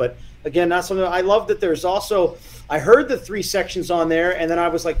off of it, but again, not something. I love that there's also. I heard the 3 sections on there, and then I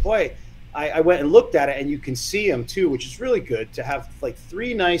was like, boy. I went and looked at it, and you can see them too, which is really good to have like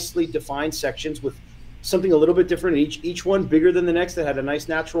 3 nicely defined sections with something a little bit different in each one bigger than the next that had a nice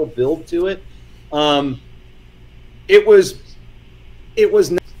natural build to it. It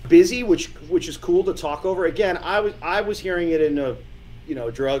was not busy, which is cool to talk over. Again, I was hearing it in a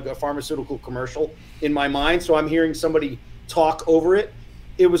a pharmaceutical commercial in my mind, so I'm hearing somebody talk over it.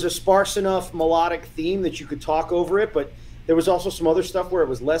 It was a sparse enough melodic theme that you could talk over it, but there was also some other stuff where it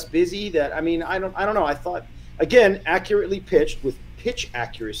was less busy that, I don't know. I thought, again, accurately pitched with pitch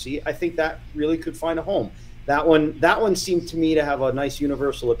accuracy, I think that really could find a home. That one seemed to me to have a nice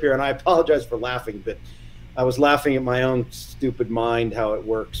universal appeal, and I apologize for laughing, but I was laughing at my own stupid mind how it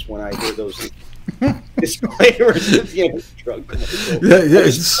works when I hear those disclaimers at the end of the drug commercial.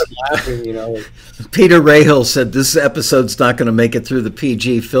 Laughing, Peter Rahill said this episode's not going to make it through the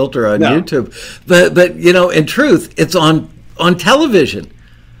PG filter on YouTube, but in truth, it's on television,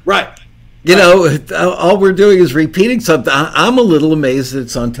 right? All we're doing is repeating something. I'm a little amazed that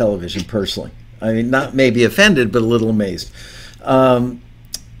it's on television, personally. I mean, not maybe offended, but a little amazed.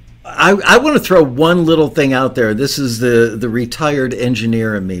 I want to throw one little thing out there. This is the retired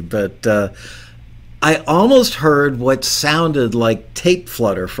engineer in me, but I almost heard what sounded like tape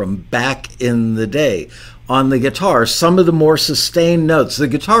flutter from back in the day on the guitar. Some of the more sustained notes. The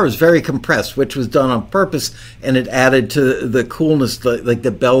guitar is very compressed, which was done on purpose, and it added to the coolness, like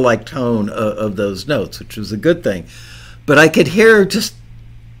the bell-like tone of those notes, which was a good thing. But I could hear just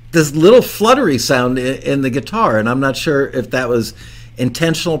this little fluttery sound in the guitar, and I'm not sure if that was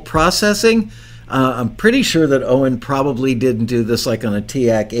intentional processing. I'm pretty sure that Owen probably didn't do this like on a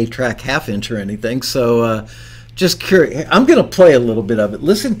TAC 8-track half-inch or anything. So just curious. I'm going to play a little bit of it.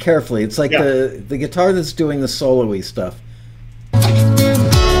 Listen carefully. It's like the guitar that's doing the solo-y stuff.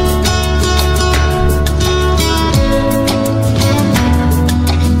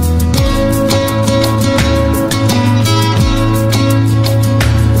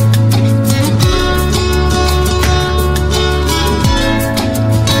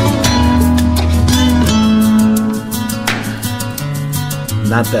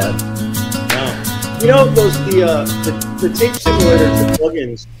 Not bad. No. The tape simulators, the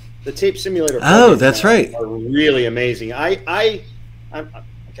plugins, the tape simulator plugins. Oh, that's right. Are really amazing. I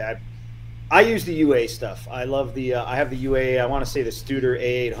use the UA stuff. I love I have the UA. I want to say the Studer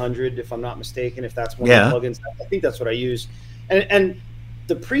A800, if I'm not mistaken. If that's one of the plugins, I think that's what I use. And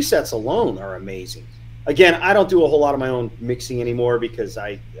the presets alone are amazing. Again, I don't do a whole lot of my own mixing anymore because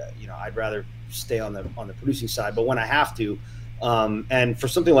I'd rather stay on the producing side. But when I have to. And for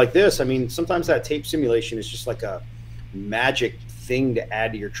something like this, I mean, sometimes that tape simulation is just like a magic thing to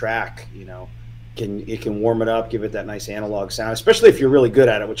add to your track. It can warm it up, give it that nice analog sound, especially if you're really good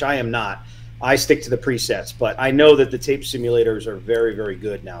at it, which I am not. I stick to the presets, but I know that the tape simulators are very, very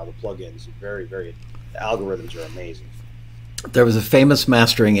good now. The plugins are very, very. The algorithms are amazing. There was a famous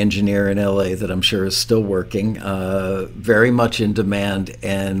mastering engineer in LA that I'm sure is still working, very much in demand.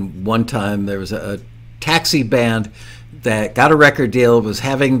 And one time there was a Taxi band that got a record deal, was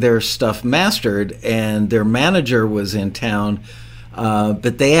having their stuff mastered, and their manager was in town.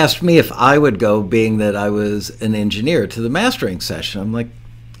 But they asked me if I would go, being that I was an engineer, to the mastering session. I'm like,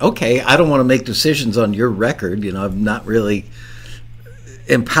 okay, I don't want to make decisions on your record. I'm not really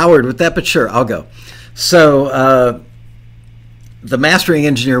empowered with that, but sure, I'll go. So the mastering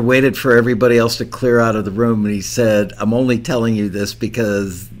engineer waited for everybody else to clear out of the room, and he said, I'm only telling you this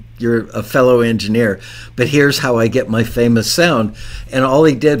because you're a fellow engineer, but here's how I get my famous sound. And all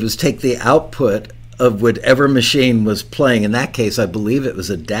he did was take the output of whatever machine was playing. In that case, I believe it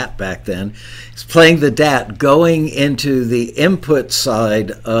was a DAT back then. He's playing the DAT, going into the input side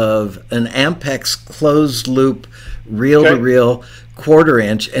of an Ampex closed loop, reel-to-reel,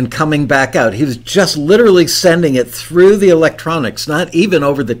 quarter-inch, and coming back out. He was just literally sending it through the electronics, not even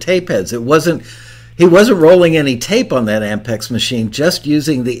over the tape heads. It wasn't He wasn't rolling any tape on that Ampex machine, just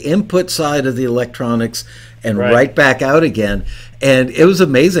using the input side of the electronics and right back out again. And it was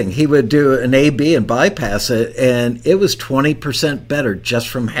amazing. He would do an A-B and bypass it, and it was 20% better just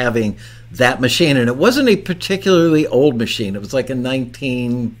from having that machine. And it wasn't a particularly old machine. It was like a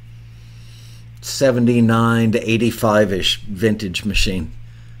 1979 to 85-ish vintage machine.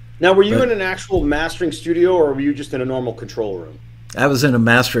 Now, were you in an actual mastering studio, or were you just in a normal control room? I was in a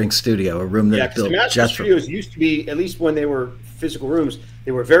mastering studio, a room that built mastering studios used to be, at least when they were physical rooms,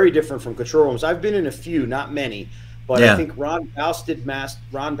 they were very different from control rooms. I've been in a few, not many, but I think Ron Bousted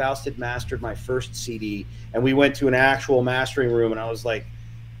mastered my first CD, and we went to an actual mastering room, and I was like,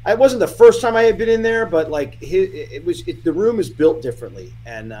 it wasn't the first time I had been in there, but like the room is built differently,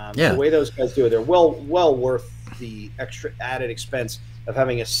 and the way those guys do it, they're well worth the extra added expense of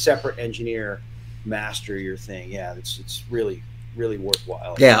having a separate engineer master your thing. Yeah, it's really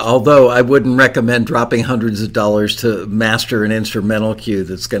worthwhile. Yeah, although I wouldn't recommend dropping hundreds of dollars to master an instrumental cue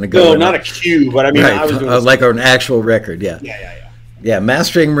that's going to go. No, not a cue, but I mean, I was doing like an actual record. Yeah,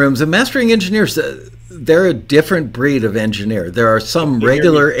 mastering rooms and mastering engineers. They're a different breed of engineer. There are some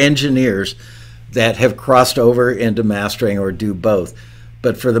regular engineers that have crossed over into mastering or do both.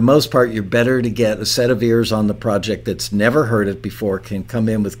 But for the most part, you're better to get a set of ears on the project that's never heard it before, can come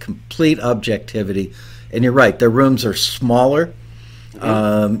in with complete objectivity. And you're right, their rooms are smaller,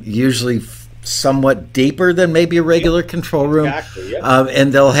 usually somewhat deeper than maybe a regular control room. Exactly,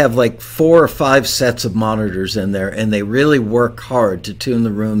 and they'll have like 4 or 5 sets of monitors in there, and they really work hard to tune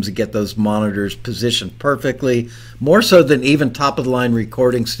the rooms and get those monitors positioned perfectly, more so than even top-of-the-line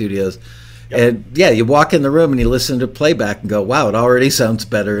recording studios. And you walk in the room and you listen to playback and go, wow, it already sounds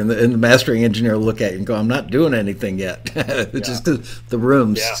better. And the mastering engineer will look at you and go, I'm not doing anything yet. Just because the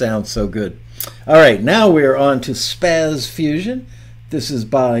rooms sound so good. All right, now we are on to Spaz Fusion. This is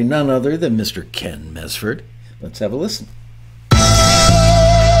by none other than Mr. Ken Mesford. Let's have a listen.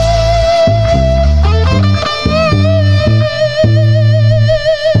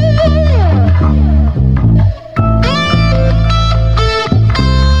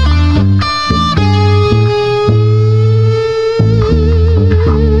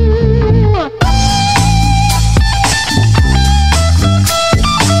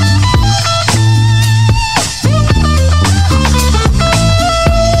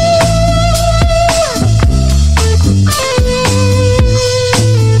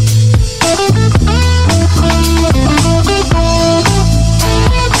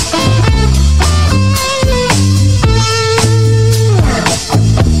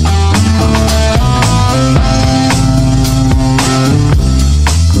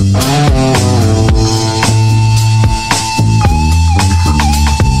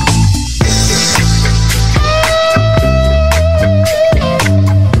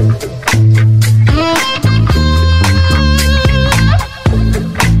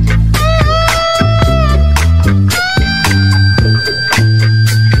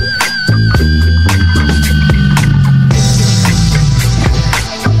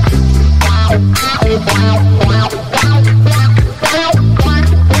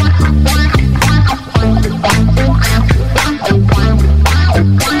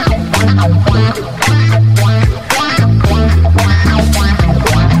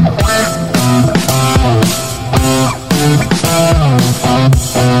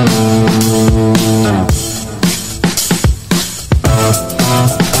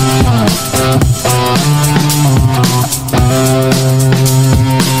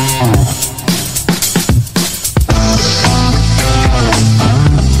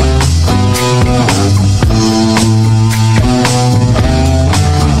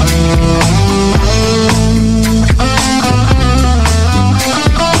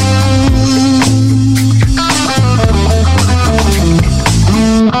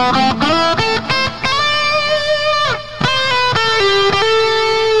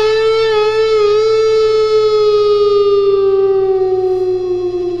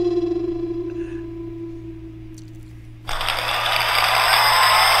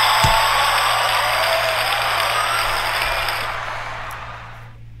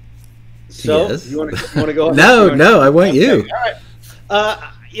 So, yes. you want to go? No, I want you. All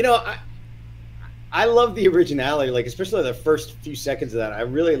right. I love the originality, like especially the first few seconds of that. I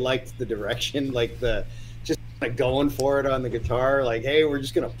really liked the direction, like the just like going for it on the guitar, like, hey, we're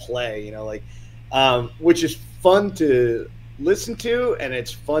just gonna play, which is fun to listen to, and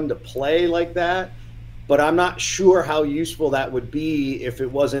it's fun to play like that. But I'm not sure how useful that would be if it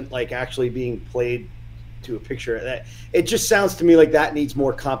wasn't like actually being played to a picture. That it just sounds to me like that needs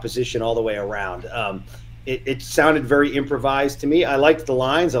more composition all the way around. it sounded very improvised to me. I liked the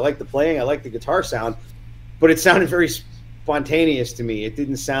lines, I liked the playing, I liked the guitar sound, but it sounded very spontaneous to me. It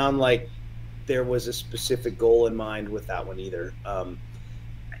didn't sound like there was a specific goal in mind with that one either.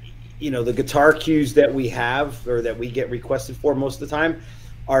 The guitar cues that we have or that we get requested for most of the time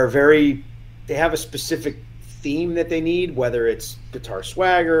are they have a specific theme that they need, whether it's guitar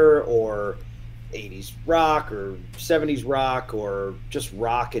swagger or 80s rock or 70s rock or just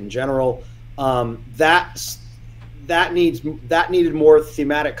rock in general. That needed more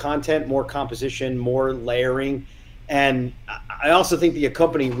thematic content, more composition, more layering. And I also think the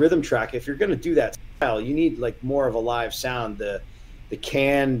accompanying rhythm track, if you're going to do that style, you need like more of a live sound. The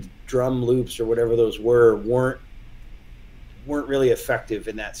canned drum loops or whatever those weren't really effective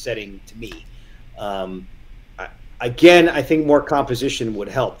in that setting to me. I think more composition would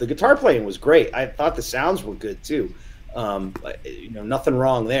help. The guitar playing was great. I thought the sounds were good too. Nothing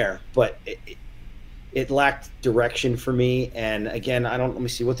wrong there, but it lacked direction for me. And again, let me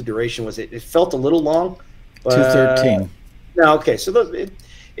see what the duration was. It felt a little long. 2:13. No, okay. So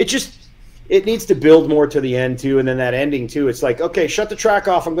it needs to build more to the end too, and then that ending too. It's like, okay, shut the track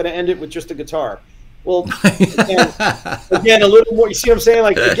off. I'm going to end it with just a guitar. Well, again, a little more. You see what I'm saying?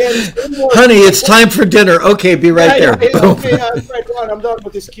 Like again, more, honey, it's time for dinner. Okay, be right there. Okay, right, Ron, I'm done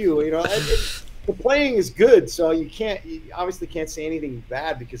with this cue. The playing is good, so you obviously can't say anything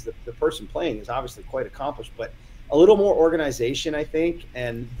bad because the person playing is obviously quite accomplished. But a little more organization, I think,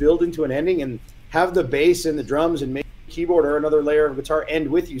 and build into an ending and have the bass and the drums and make the keyboard or another layer of guitar end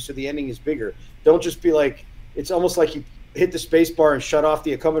with you, so the ending is bigger. Don't just be like, it's almost like you hit the space bar and shut off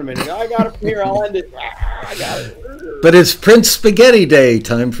the accompaniment. And I got it from here. I'll end it. I got it. But it's Prince Spaghetti Day.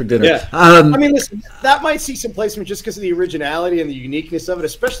 Time for dinner. Yeah. Listen, that might see some placement just because of the originality and the uniqueness of it,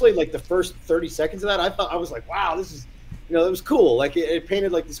 especially like the first 30 seconds of that. I was like, wow, this is, it was cool. Like it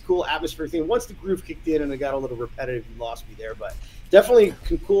painted like this cool atmosphere thing. Once the groove kicked in and it got a little repetitive, you lost me there. But definitely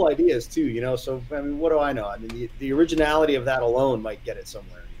cool ideas too, So, what do I know? The originality of that alone might get it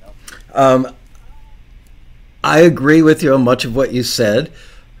somewhere, I agree with you on much of what you said.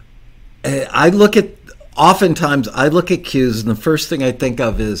 Oftentimes I look at cues and the first thing I think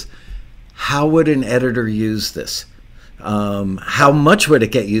of is, how would an editor use this? How much would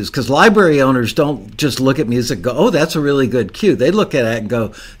it get used? Because library owners don't just look at music and go, oh, that's a really good cue. They look at it and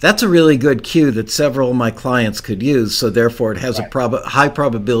go, that's a really good cue that several of my clients could use, so therefore it has a high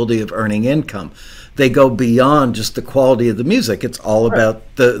probability of earning income. They go beyond just the quality of the music. It's all about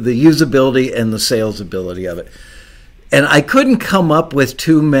the usability and the sales ability of it. And I couldn't come up with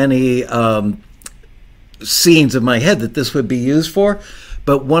too many scenes in my head that this would be used for.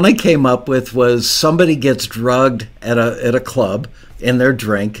 But one I came up with was somebody gets drugged at a club in their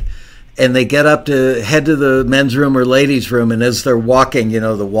drink, and they head to the men's room or ladies' room, and as they're walking,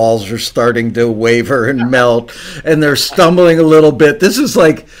 the walls are starting to waver and melt, and they're stumbling a little bit. This is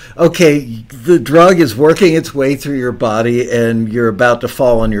like, okay, the drug is working its way through your body, and you're about to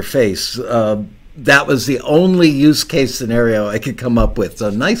fall on your face. That was the only use case scenario I could come up with.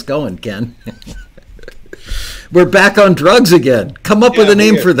 So nice going, Ken. We're back on drugs again. Come up with a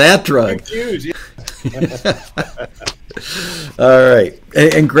name for that drug. All right.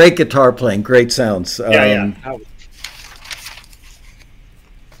 And great guitar playing, great sounds. I'm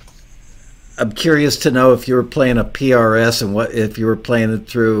curious to know if you were playing a PRS and if you were playing it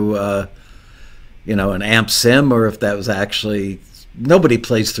through, an amp sim, or if that was actually, nobody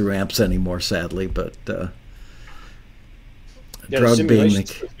plays through amps anymore, sadly, but drug being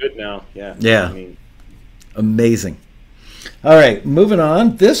good now. Yeah. Amazing. All right, moving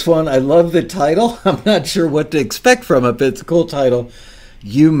on. This one, I love the title. I'm not sure what to expect from it, but it's a cool title.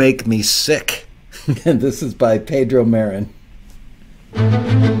 You Make Me Sick. And this is by Pedro Marin.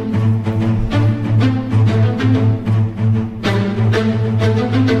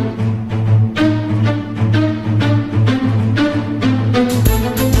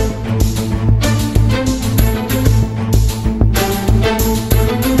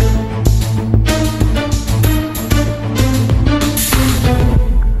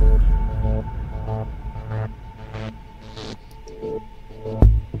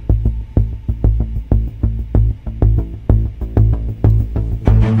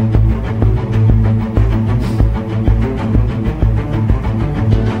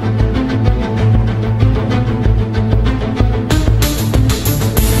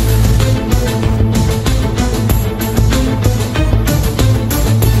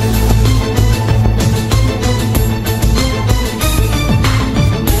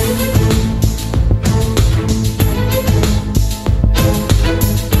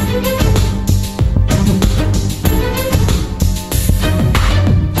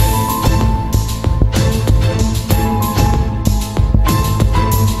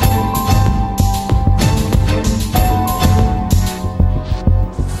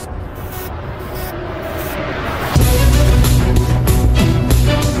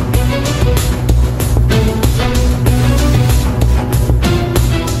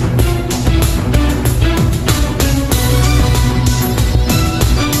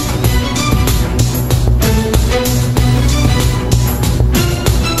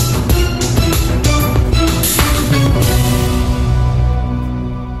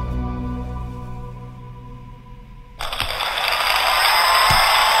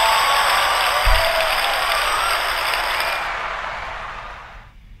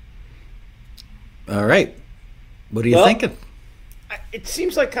 What are you Well, thinking? it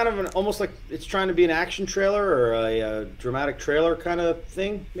seems like kind of almost like it's trying to be an action trailer or a dramatic trailer kind of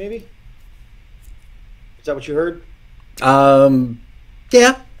thing. Maybe is that what you heard?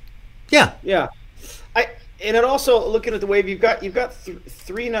 Yeah, yeah. Yeah, I and it also looking at the wave, you've got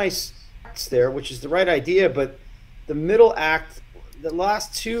three nice acts there, which is the right idea, but the middle act, the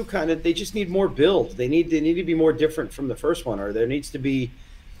last two kind of they just need more build. They need to be more different from the first one, or there needs to be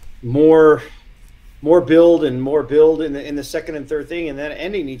more build and more build in the second and third thing, and that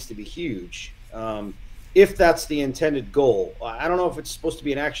ending needs to be huge. If that's the intended goal, I don't know if it's supposed to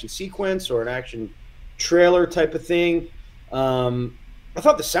be an action sequence or an action trailer type of thing. I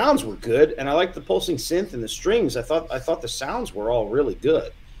thought the sounds were good, and I liked the pulsing synth and the strings. I thought the sounds were all really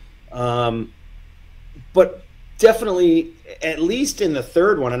good, but definitely at least in the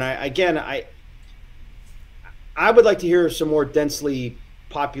third one. And I would like to hear some more densely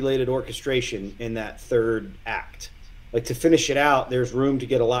populated orchestration in that third act. Like to finish it out, there's room to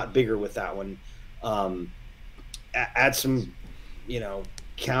get a lot bigger with that one. Add some,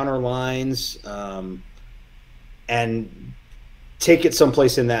 counter lines, and take it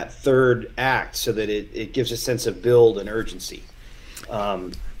someplace in that third act so that it gives a sense of build and urgency. Yeah,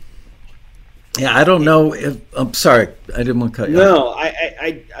 I don't know if I'm sorry, I didn't want to cut you off.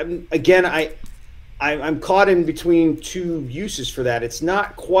 No, I'm caught in between two uses for that. It's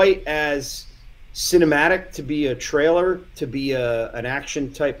not quite as cinematic to be a trailer, to be an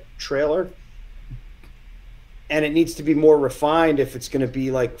action type trailer, and it needs to be more refined if it's going to be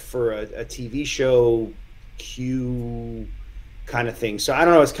like for a TV show cue kind of thing. So I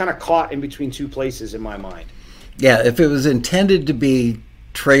don't know. It's kind of caught in between two places in my mind. Yeah, if it was intended to be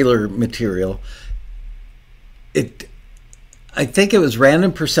trailer material, I think it was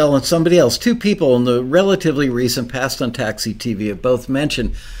Random Purcell and somebody else, two people in the relatively recent past on Taxi TV have both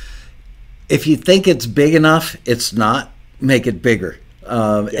mentioned, if you think it's big enough, it's not, make it bigger.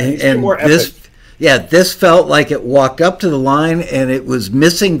 And more this, epic. yeah, this felt like it walked up to the line and it was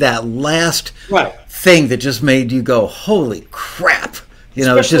missing that last thing that just made you go, holy crap.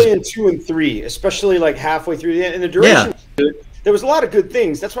 Especially in 2 and 3, especially like halfway through the end. And the duration was good. There was a lot of good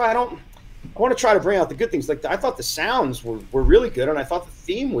things. That's why I want to try to bring out the good things. Like I thought the sounds were really good, and I thought the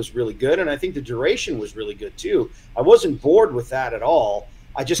theme was really good, and I think the duration was really good too. I wasn't bored with that at all.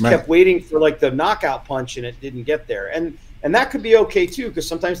 I just kept waiting for like the knockout punch, and it didn't get there. And that could be okay too, because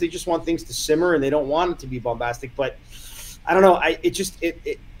sometimes they just want things to simmer and they don't want it to be bombastic. But I don't know. It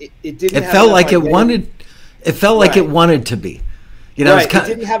didn't. It felt like it wanted. It felt like it wanted to be. It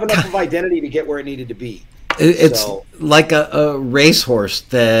didn't have enough of identity to get where it needed to be. It's like a racehorse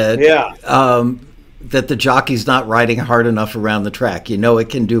that that the jockey's not riding hard enough around the track. It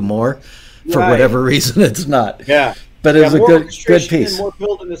can do more. For whatever reason, it's not. Yeah, but it was a good piece. And more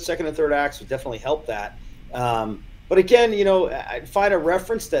build in the second and third acts would definitely help that. But again, find a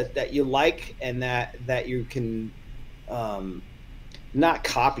reference that you like and that you can not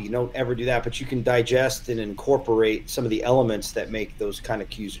copy. Don't ever do that, but you can digest and incorporate some of the elements that make those kind of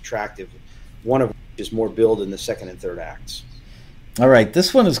cues attractive. One of which is more build in the second and third acts. All right,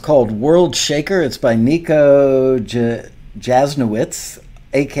 this one is called World Shaker. It's by Nico Jasnowitz,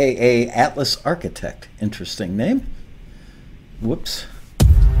 a.k.a. Atlas Architect. Interesting name. Whoops.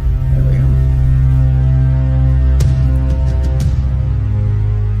 There we go.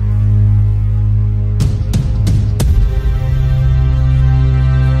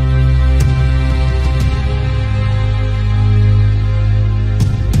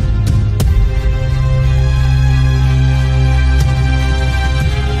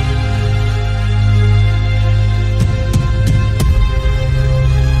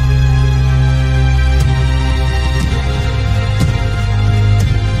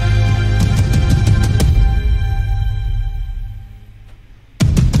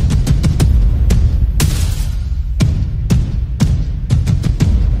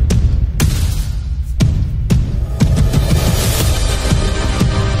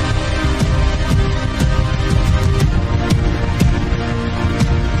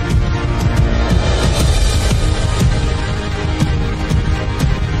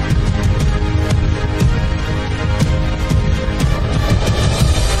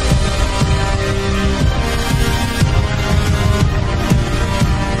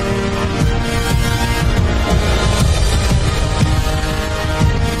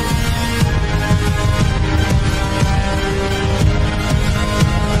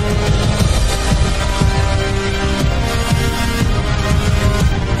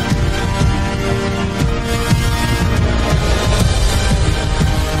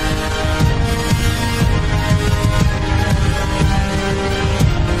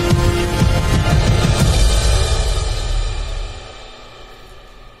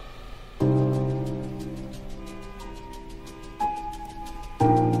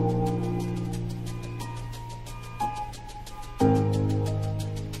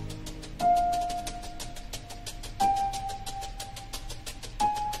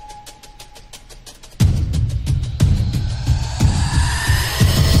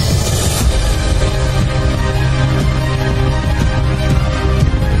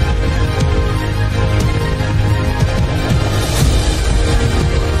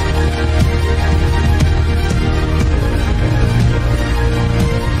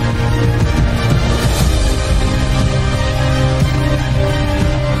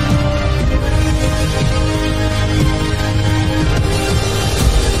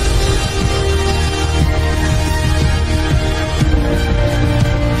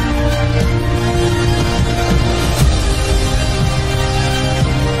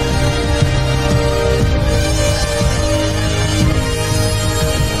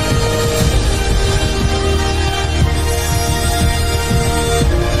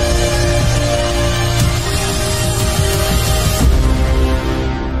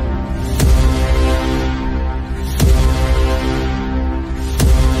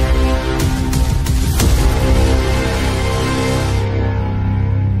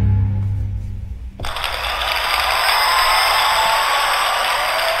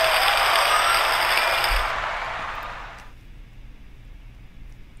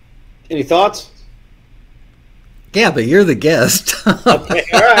 Any thoughts? Yeah, but you're the guest. Okay.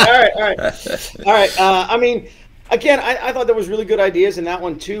 All right. I mean, again, I thought there was really good ideas in that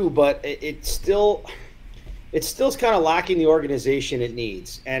one too, but it still is kind of lacking the organization it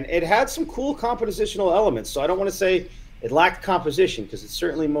needs, and it had some cool compositional elements. So I don't want to say it lacked composition, because it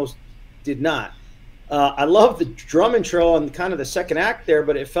certainly most did not. I love the drum intro on kind of the second act there,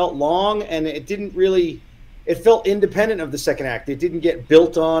 but it felt long, and it didn't really. It felt independent of the second act. It didn't get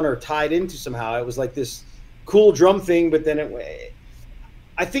built on or tied into somehow. It was like this cool drum thing, but then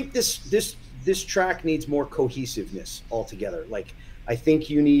I think this track needs more cohesiveness altogether. Like, I think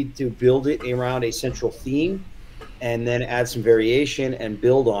you need to build it around a central theme, and then add some variation and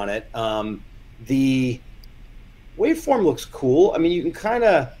build on it. The waveform looks cool. I mean, you can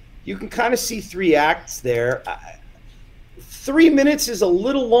kind of see 3 acts there. 3 minutes is a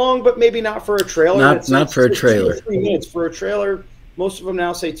little long, but maybe not for a trailer. Not for a trailer. 3 minutes for a trailer. Most of them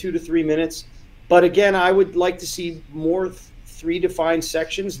now say 2 to 3 minutes. But again, I would like to see more 3 defined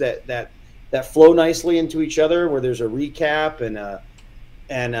sections that flow nicely into each other, where there's a recap and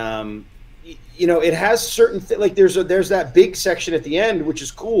it has certain like there's that big section at the end, which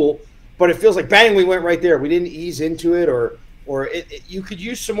is cool, but it feels like bang, we went right there. We didn't ease into it, or you could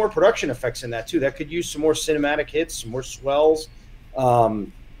use some more production effects in that too. That could use some more cinematic hits, some more swells,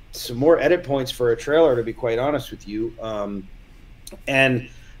 some more edit points for a trailer, to be quite honest with you. And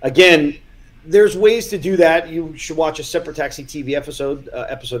again, there's ways to do that. You should watch a separate Taxi TV episode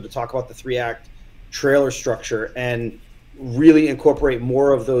to talk about the 3-act trailer structure and really incorporate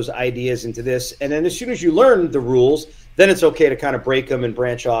more of those ideas into this. And then as soon as you learn the rules, then it's okay to kind of break them and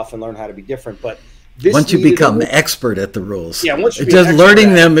branch off and learn how to be different. But once you become expert at the rules, once you just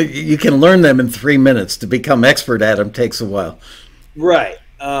learning them, you can learn them in 3 minutes. To become expert at them takes a while. Right.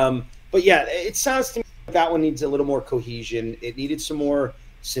 But yeah, it sounds to me like that one needs a little more cohesion. It needed some more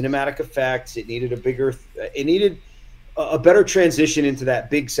cinematic effects. It needed a better transition into that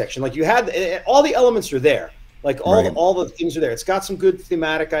big section. Like, you had all the elements are there. Like all the things are there. It's got some good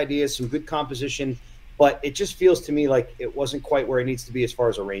thematic ideas, some good composition, but it just feels to me like it wasn't quite where it needs to be as far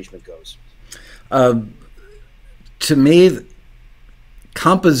as arrangement goes. To me,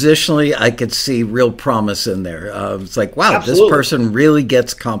 compositionally, I could see real promise in there. It's like, wow, Absolutely. This person really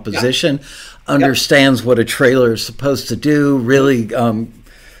gets composition, understands what a trailer is supposed to do, really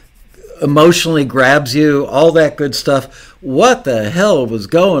emotionally grabs you, all that good stuff. What the hell was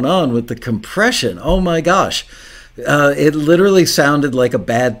going on with the compression? Oh my gosh. It literally sounded like a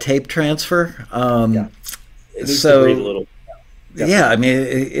bad tape transfer. It needs to breathe a little. Yeah, I mean,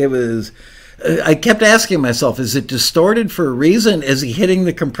 it was... I kept asking myself, is it distorted for a reason? Is he hitting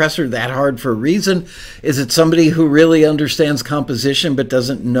the compressor that hard for a reason? Is it somebody who really understands composition but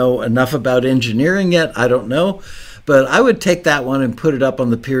doesn't know enough about engineering yet? I don't know. But I would take that one and put it up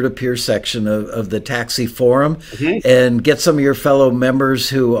on the peer-to-peer section of the Taxi forum, and get some of your fellow members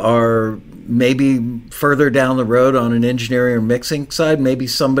who are maybe further down the road on an engineering or mixing side. Maybe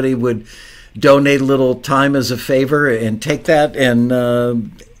somebody would donate a little time as a favor and take that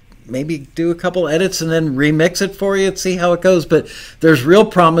and maybe do a couple edits and then remix it for you and see how it goes. But there's real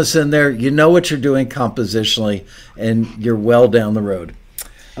promise in there. You know what you're doing compositionally, and you're well down the road.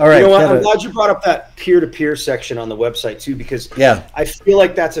 All right. You know what? I'm glad you brought up that peer-to-peer section on the website too, because I feel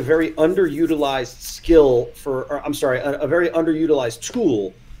like that's a very underutilized a very underutilized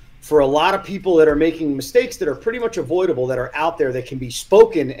tool for a lot of people that are making mistakes that are pretty much avoidable, that are out there that can be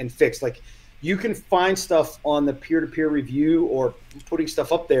spoken and fixed. Like, you can find stuff on the peer-to-peer review or putting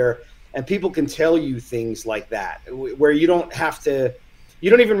stuff up there, and people can tell you things like that, where you don't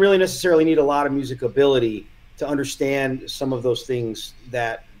even really necessarily need a lot of music ability to understand some of those things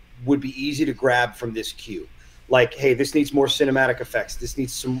that would be easy to grab from this cue. Like, hey, this needs more cinematic effects. This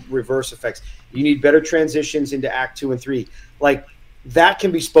needs some reverse effects. You need better transitions into Act 2 and 3. Like, that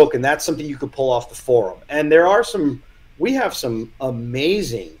can be spoken. That's something you could pull off the forum. And we have some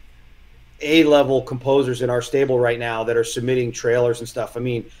amazing A-level composers in our stable right now that are submitting trailers and stuff. I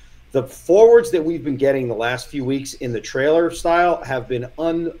mean, the forwards that we've been getting the last few weeks in the trailer style have been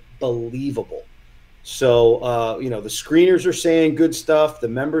unbelievable. So, the screeners are saying good stuff. The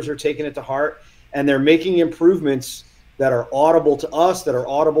members are taking it to heart, and they're making improvements that are audible to us, that are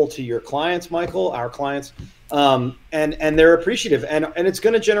audible to your clients, Michael, our clients. And they're appreciative, and it's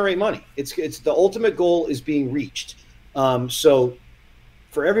going to generate money. It's the ultimate goal is being reached. So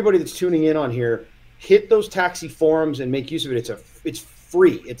for everybody that's tuning in on here, hit those Taxi forums and make use of it. It's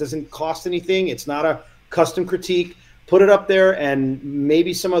free. It doesn't cost anything. It's not a custom critique. Put it up there, and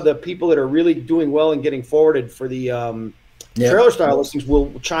maybe some of the people that are really doing well and getting forwarded for the trailer style listings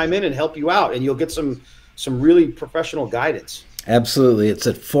will chime in and help you out, and you'll get some really professional guidance. Absolutely. It's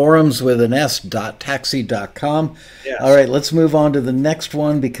at forums.taxi.com. Yes. All right, let's move on to the next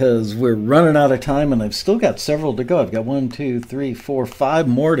one because we're running out of time and I've still got several to go. I've got 1, 2, 3, 4, 5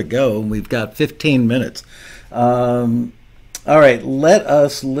 more to go, and we've got 15 minutes. All right, let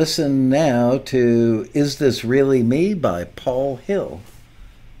us listen now to Is This Really Me by Paul Hill.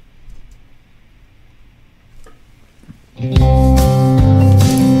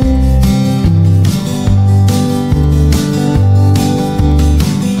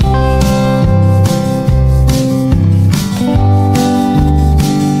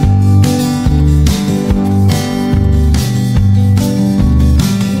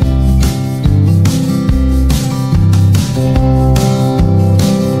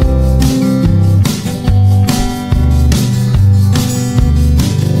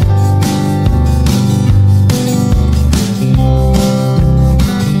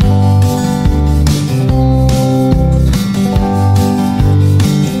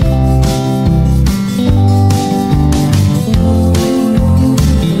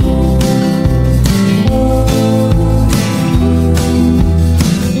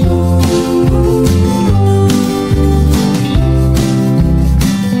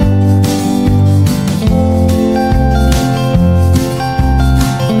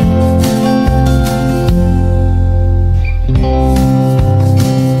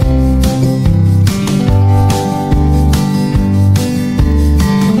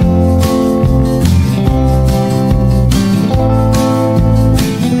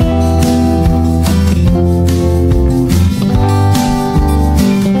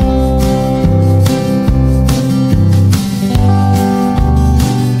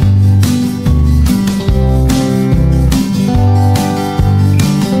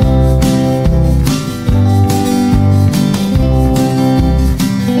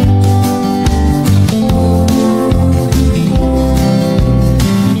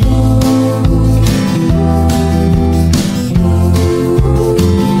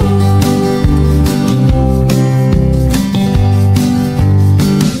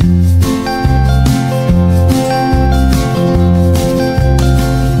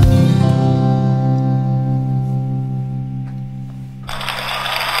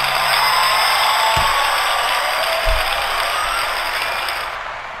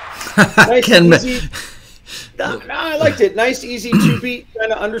 Nice, easy. No, I liked it. Nice, easy, 2-beat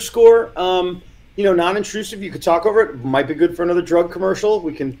kind of underscore. Non-intrusive. You could talk over it. Might be good for another drug commercial.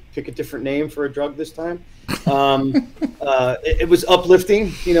 We can pick a different name for a drug this time. It was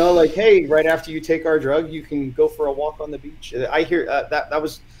uplifting. Like, hey, right after you take our drug, you can go for a walk on the beach. I hear that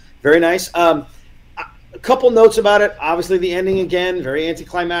was very nice. A couple notes about it. Obviously, the ending again, very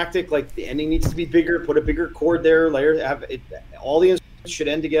anticlimactic. Like the ending needs to be bigger. Put a bigger chord there. All the instruments should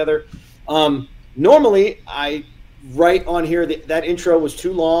end together. Normally, I write on here that intro was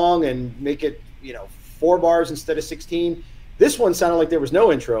too long and make it 4 bars instead of 16. This one sounded like there was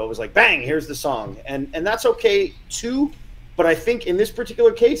no intro. It was like bang, here's the song, and that's okay too. But I think in this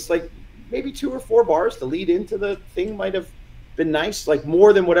particular case, like maybe 2 or 4 bars to lead into the thing might have been nice, like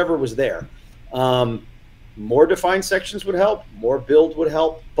more than whatever was there. More defined sections would help. More build would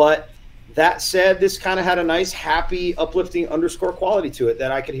help. But that said, this kind of had a nice, happy, uplifting underscore quality to it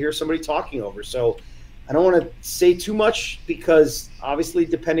that I could hear somebody talking over. So I don't want to say too much because obviously,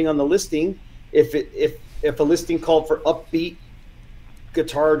 depending on the listing, if a listing called for upbeat,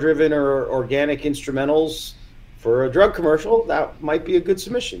 guitar-driven or organic instrumentals for a drug commercial, that might be a good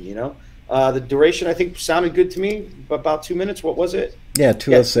submission. The duration I think sounded good to me. About 2 minutes. What was it? Yeah,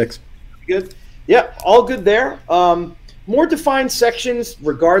 2:06. Good. Yeah, all good there. More defined sections,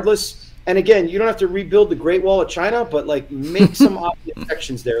 regardless. And again, you don't have to rebuild the Great Wall of China, but like make some obvious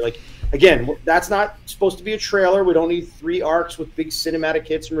sections there. Like again, that's not supposed to be a trailer. We don't need 3 arcs with big cinematic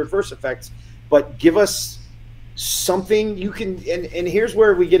hits and reverse effects. But give us something you can. And here's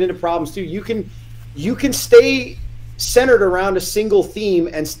where we get into problems too. You can stay centered around a single theme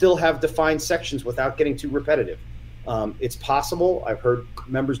and still have defined sections without getting too repetitive. It's possible. I've heard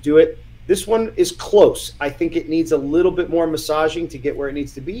members do it. This one is close. I think it needs a little bit more massaging to get where it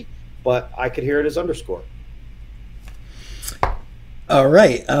needs to be, but I could hear it as underscore. All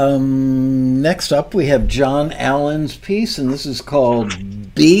right. Next up, we have John Allen's piece, and this is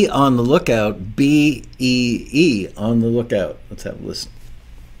called Be on the Lookout, B-E-E, on the Lookout. Let's have a listen.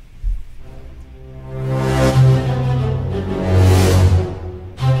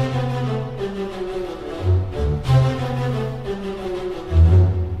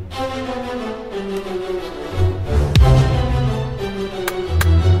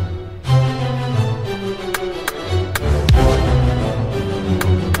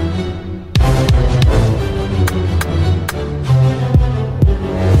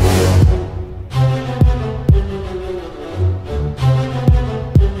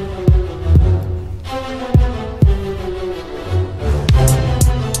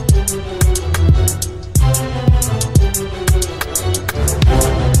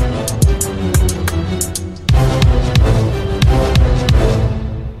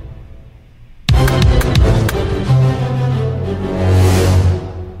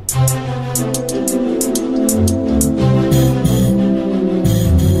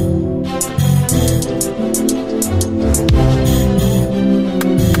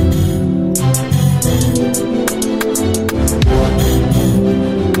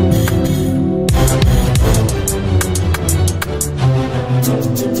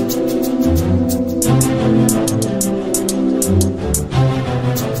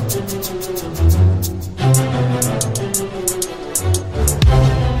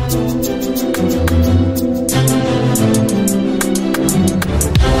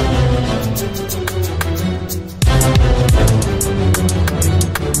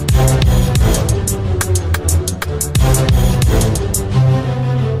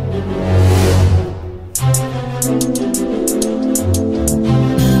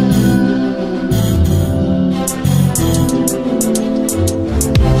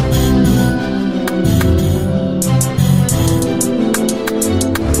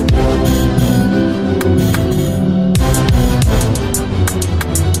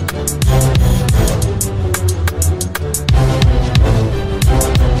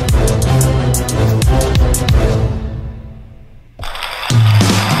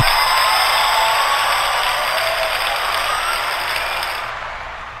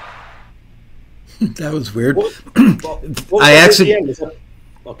 That was weird.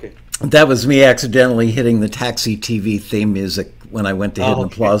 Okay. That was me accidentally hitting the Taxi TV theme music when I went to hit an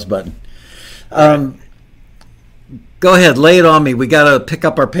applause button. Go ahead, lay it on me. We got to pick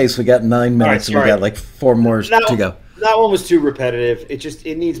up our pace. We got 9 minutes, and we got like 4 more to go. That one was too repetitive.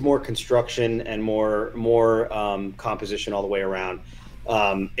 It needs more construction and more composition all the way around.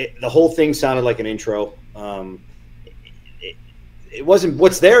 The whole thing sounded like an intro. It wasn't.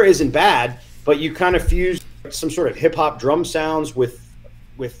 What's there isn't bad, but you kind of fused some sort of hip hop drum sounds with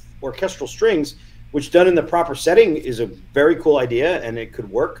orchestral strings, which done in the proper setting is a very cool idea, and it could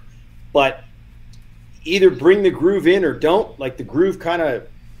work. But either bring the groove in or don't. Like the groove kind of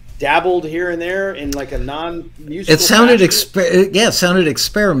dabbled here and there in like a non-musical. It sounded it sounded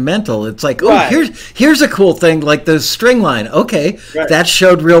experimental. It's like, here's a cool thing, like the string line. Okay, that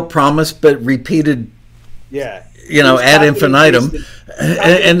showed real promise, but repeated. Yeah. Ad infinitum.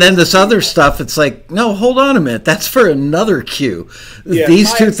 And then this other stuff, it's like, no, hold on a minute. That's for another cue. Yeah,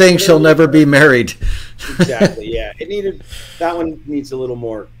 these two things shall never be married. Exactly, yeah. That one needs a little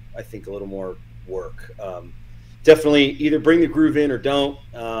more work. Definitely either bring the groove in or don't.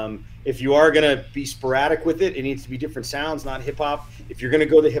 If you are going to be sporadic with it, it needs to be different sounds, not hip-hop. If you're going to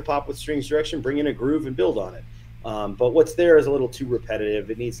go the hip-hop with strings direction, bring in a groove and build on it. But what's there is a little too repetitive.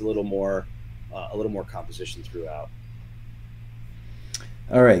 It needs a little more composition throughout.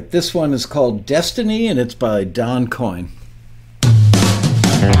 All right, this one is called Destiny, and it's by Don Coyne.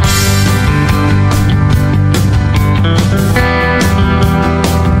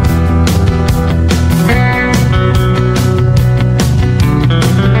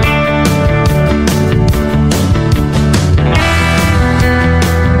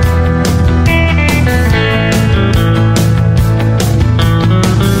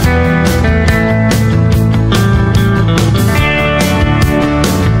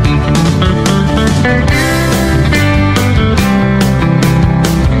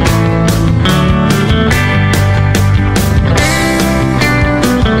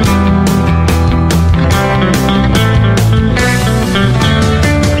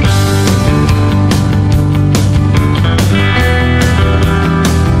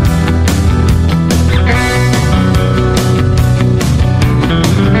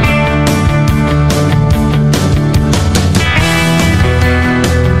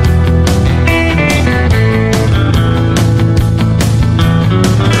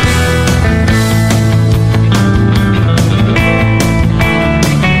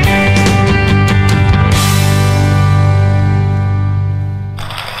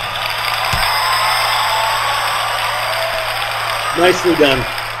 Nicely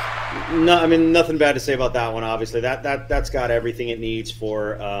done. No, I mean nothing bad to say about that one. Obviously, that's got everything it needs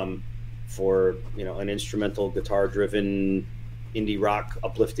for an instrumental guitar-driven indie rock,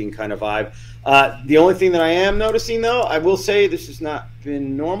 uplifting kind of vibe. The only thing that I am noticing, though, I will say this has not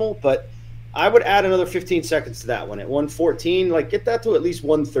been normal, but I would add another 15 seconds to that one at 114. Like get that to at least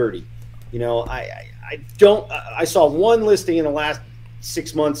 130. I saw one listing in the last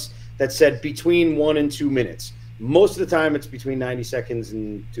 6 months that said between 1 and 2 minutes. Most of the time, it's between 90 seconds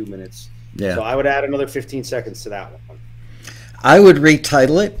and 2 minutes. Yeah. So I would add another 15 seconds to that one. I would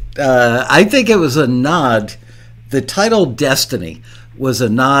retitle it. I think it was a nod. The title Destiny was a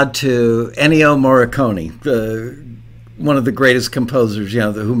nod to Ennio Morricone, one of the greatest composers,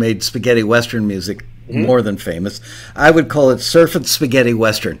 who made spaghetti western music, more than famous. I would call it Surfin' Spaghetti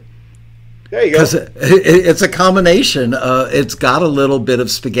Western. There you go. Because it's a combination. It's got a little bit of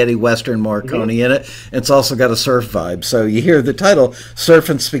spaghetti western Morricone in it. It's also got a surf vibe. So you hear the title,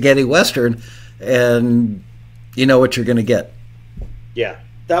 Surfin' Spaghetti Western, and you know what you're going to get. Yeah,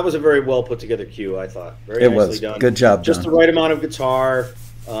 that was a very well put together cue. I thought very It nicely was. done. Good job, Just John. the right amount of guitar,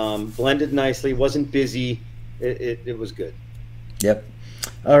 blended nicely. Wasn't busy. It was good. Yep.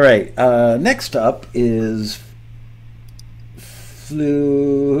 All right. Next up is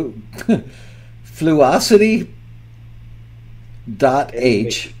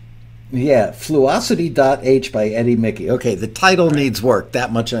Fluosity.h. Yeah, Fluosity.h by Eddie Mickey. Okay, the title needs work.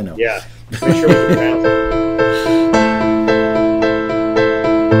 That much I know. Yeah. Pretty sure we can pronounce it.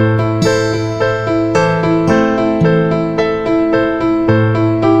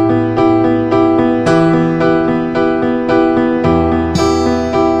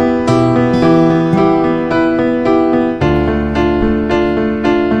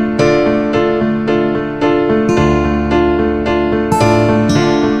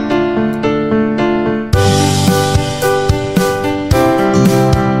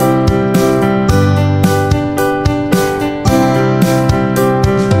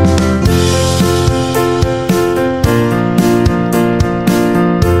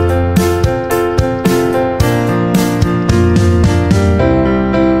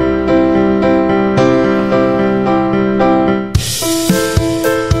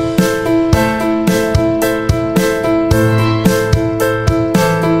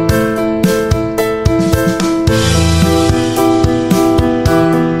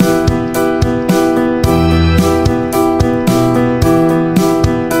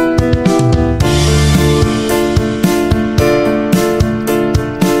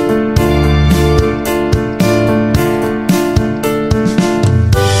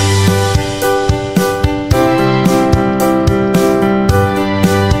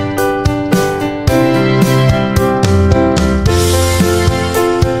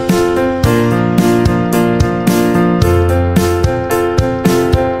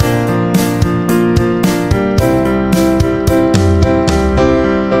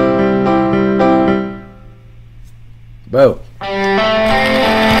 Whoa.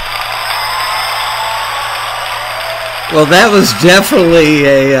 Well, that was definitely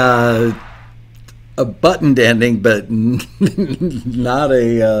a buttoned ending, but not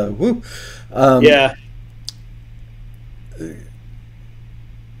a whoop. Yeah.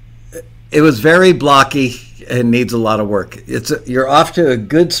 It was very blocky and needs a lot of work. You're off to a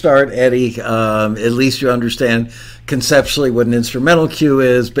good start, Eddie. At least you understand conceptually what an instrumental cue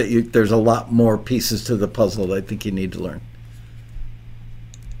is, but there's a lot more pieces to the puzzle that I think you need to learn.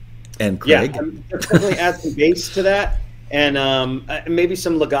 And Craig? Yeah, definitely add some bass to that, and maybe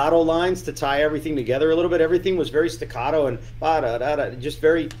some legato lines to tie everything together a little bit. Everything was very staccato and ba-da-da-da, just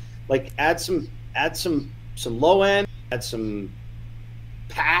very like add some low end, add some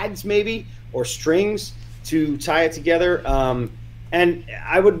pads maybe or strings to tie it together. And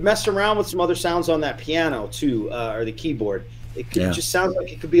I would mess around with some other sounds on that piano too, or the keyboard. It just sounds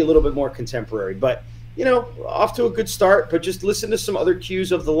like it could be a little bit more contemporary, but off to a good start. But just listen to some other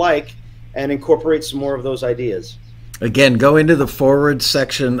cues of the like and incorporate some more of those ideas. Again, go into the forward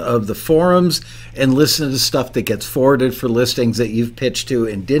section of the forums and listen to stuff that gets forwarded for listings that you've pitched to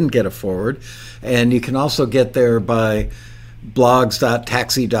and didn't get a forward. And you can also get there by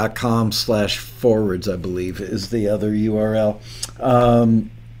blogs.taxi.com/forwards, I believe, is the other URL. All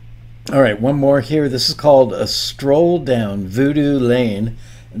right, one more here. This is called A Stroll Down Voodoo Lane,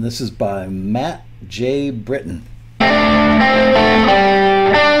 and this is by Matt J. Britton.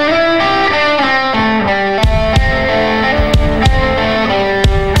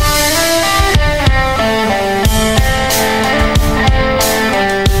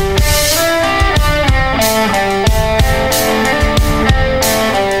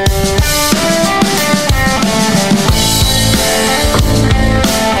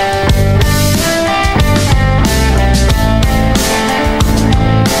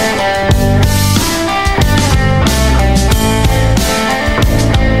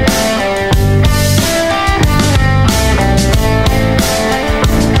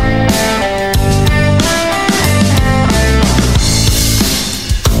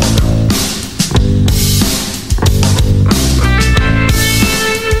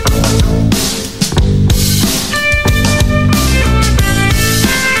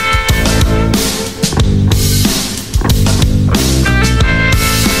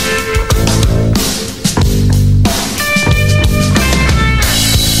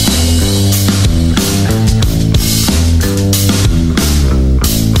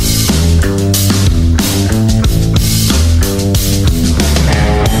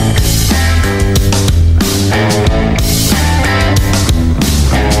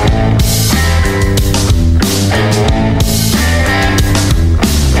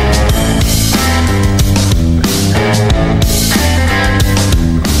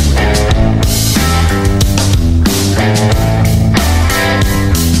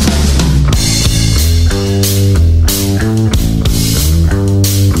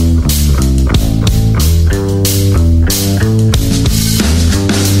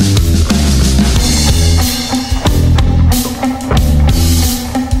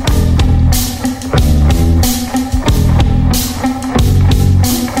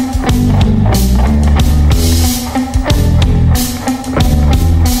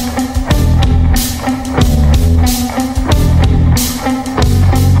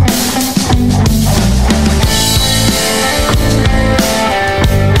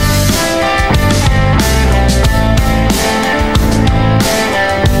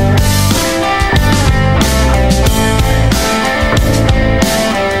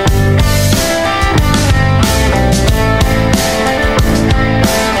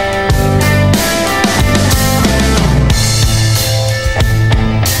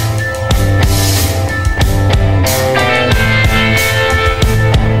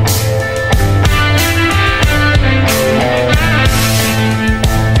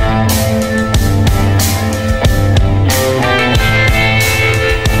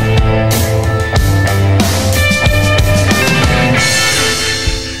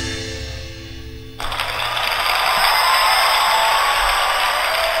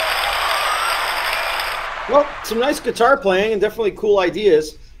 Well, some nice guitar playing and definitely cool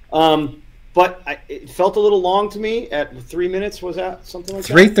ideas. But it felt a little long to me at 3 minutes. Was that something like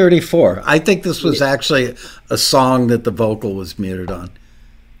that? 3:34. I think this was actually a song that the vocal was muted on.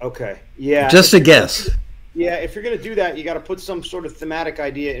 Okay. Yeah. Just a guess. Yeah, if you're going to do that, you got to put some sort of thematic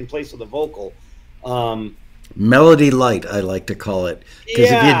idea in place of the vocal. Melody light, I like to call it. Because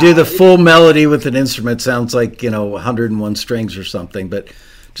if Yeah, you do the full melody with an instrument, it sounds like, 101 strings or something. But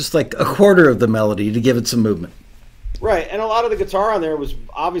just like a quarter of the melody to give it some movement. Right, and a lot of the guitar on there was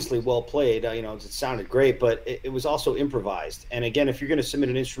obviously well played. It sounded great, but it was also improvised. And again, if you're going to submit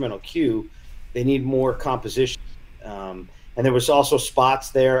an instrumental cue, they need more composition. And there was also spots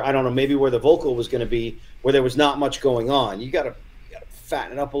there. I don't know, maybe where the vocal was going to be, where there was not much going on. You got to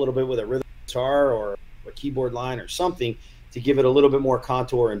fatten it up a little bit with a rhythm guitar or a keyboard line or something to give it a little bit more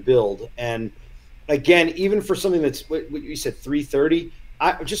contour and build. And again, even for something that's what you said 3:30.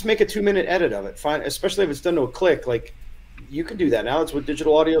 I just make a 2-minute edit of it. Fine, especially if it's done to a click. Like you can do that now. That's what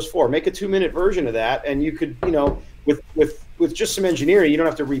digital audio is for. Make a 2-minute version of that, and you could, with just some engineering, you don't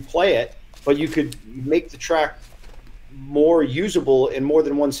have to replay it, but you could make the track more usable in more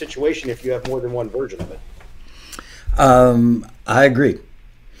than one situation if you have more than one version of it. I agree.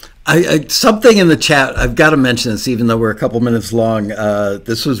 Something in the chat, I've got to mention this, even though we're a couple minutes long.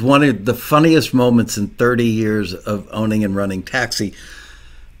 This was one of the funniest moments in 30 years of owning and running Taxi.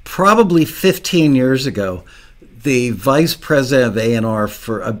 Probably 15 years ago, the vice president of A&R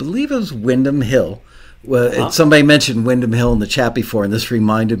for, I believe it was Windham Hill. Well, somebody mentioned Windham Hill in the chat before, and this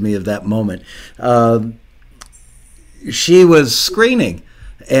reminded me of that moment. She was screening,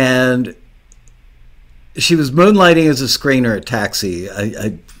 and she was moonlighting as a screener at Taxi.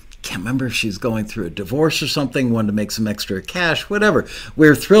 I can't remember if she was going through a divorce or something, wanted to make some extra cash, whatever. We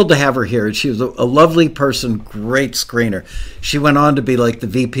were thrilled to have her here. And she was a lovely person, great screener. She went on to be like the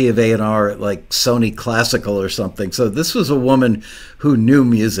VP of A&R at like Sony Classical or something. So this was a woman who knew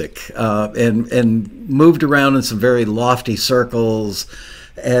music and moved around in some very lofty circles.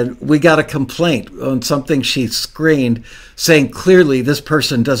 And we got a complaint on something she screened saying clearly this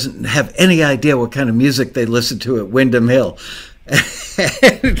person doesn't have any idea what kind of music they listen to at Windham Hill.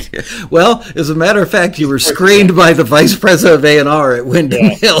 Well, as a matter of fact, you were screened by the vice president of A&R at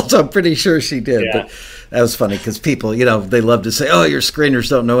Windham Hill, so I'm pretty sure she did. Yeah. But that was funny because people, they love to say, "Oh, your screeners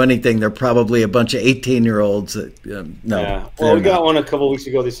don't know anything." They're probably a bunch of 18-year-olds that no. Yeah. Well, we got one a couple of weeks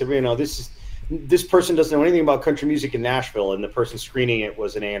ago. They said, this person doesn't know anything about country music in Nashville, and the person screening it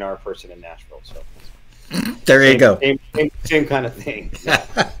was an A&R person in Nashville. So there you go. Same kind of thing.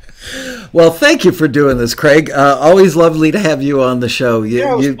 Yeah. Well, thank you for doing this, Craig. Always lovely to have you on the show. It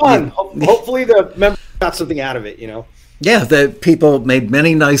was fun. Hopefully the members got something out of it, Yeah, the people made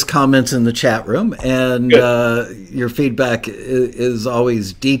many nice comments in the chat room, and your feedback is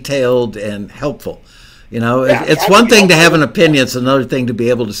always detailed and helpful. It's one thing to have an opinion. It's another thing to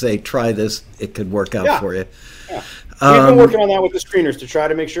be able to say, try this. It could work out for you. Yeah. We've been working on that with the screeners to try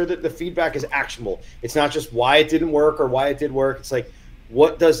to make sure that the feedback is actionable. It's not just why it didn't work or why it did work. It's like,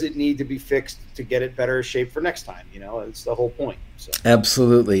 what does it need to be fixed to get it better shape for next time? It's the whole point. So.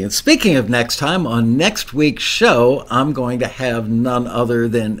 Absolutely. And speaking of next time, on next week's show, I'm going to have none other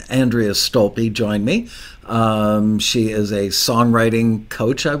than Andrea Stolpe join me. She is a songwriting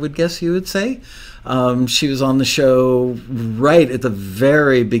coach, I would guess you would say. She was on the show right at the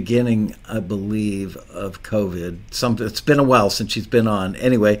very beginning, I believe, of COVID. It's been a while since she's been on.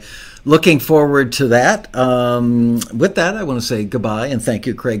 Anyway, looking forward to that. With that, I want to say goodbye and thank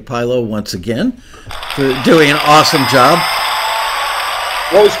you, Craig Pilo, once again for doing an awesome job.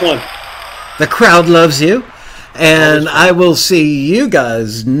 Always fun. The crowd loves you. And I will see you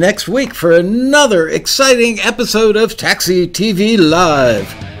guys next week for another exciting episode of Taxi TV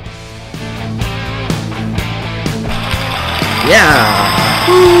Live. Yeah.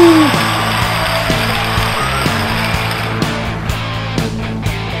 Woo.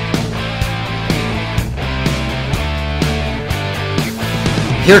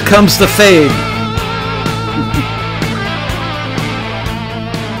 Here comes the fade.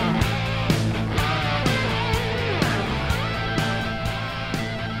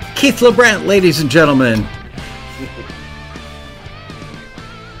 Keith LeBrant, ladies and gentlemen.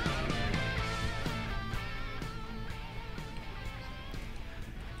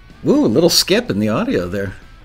 Woo, a little skip in the audio there.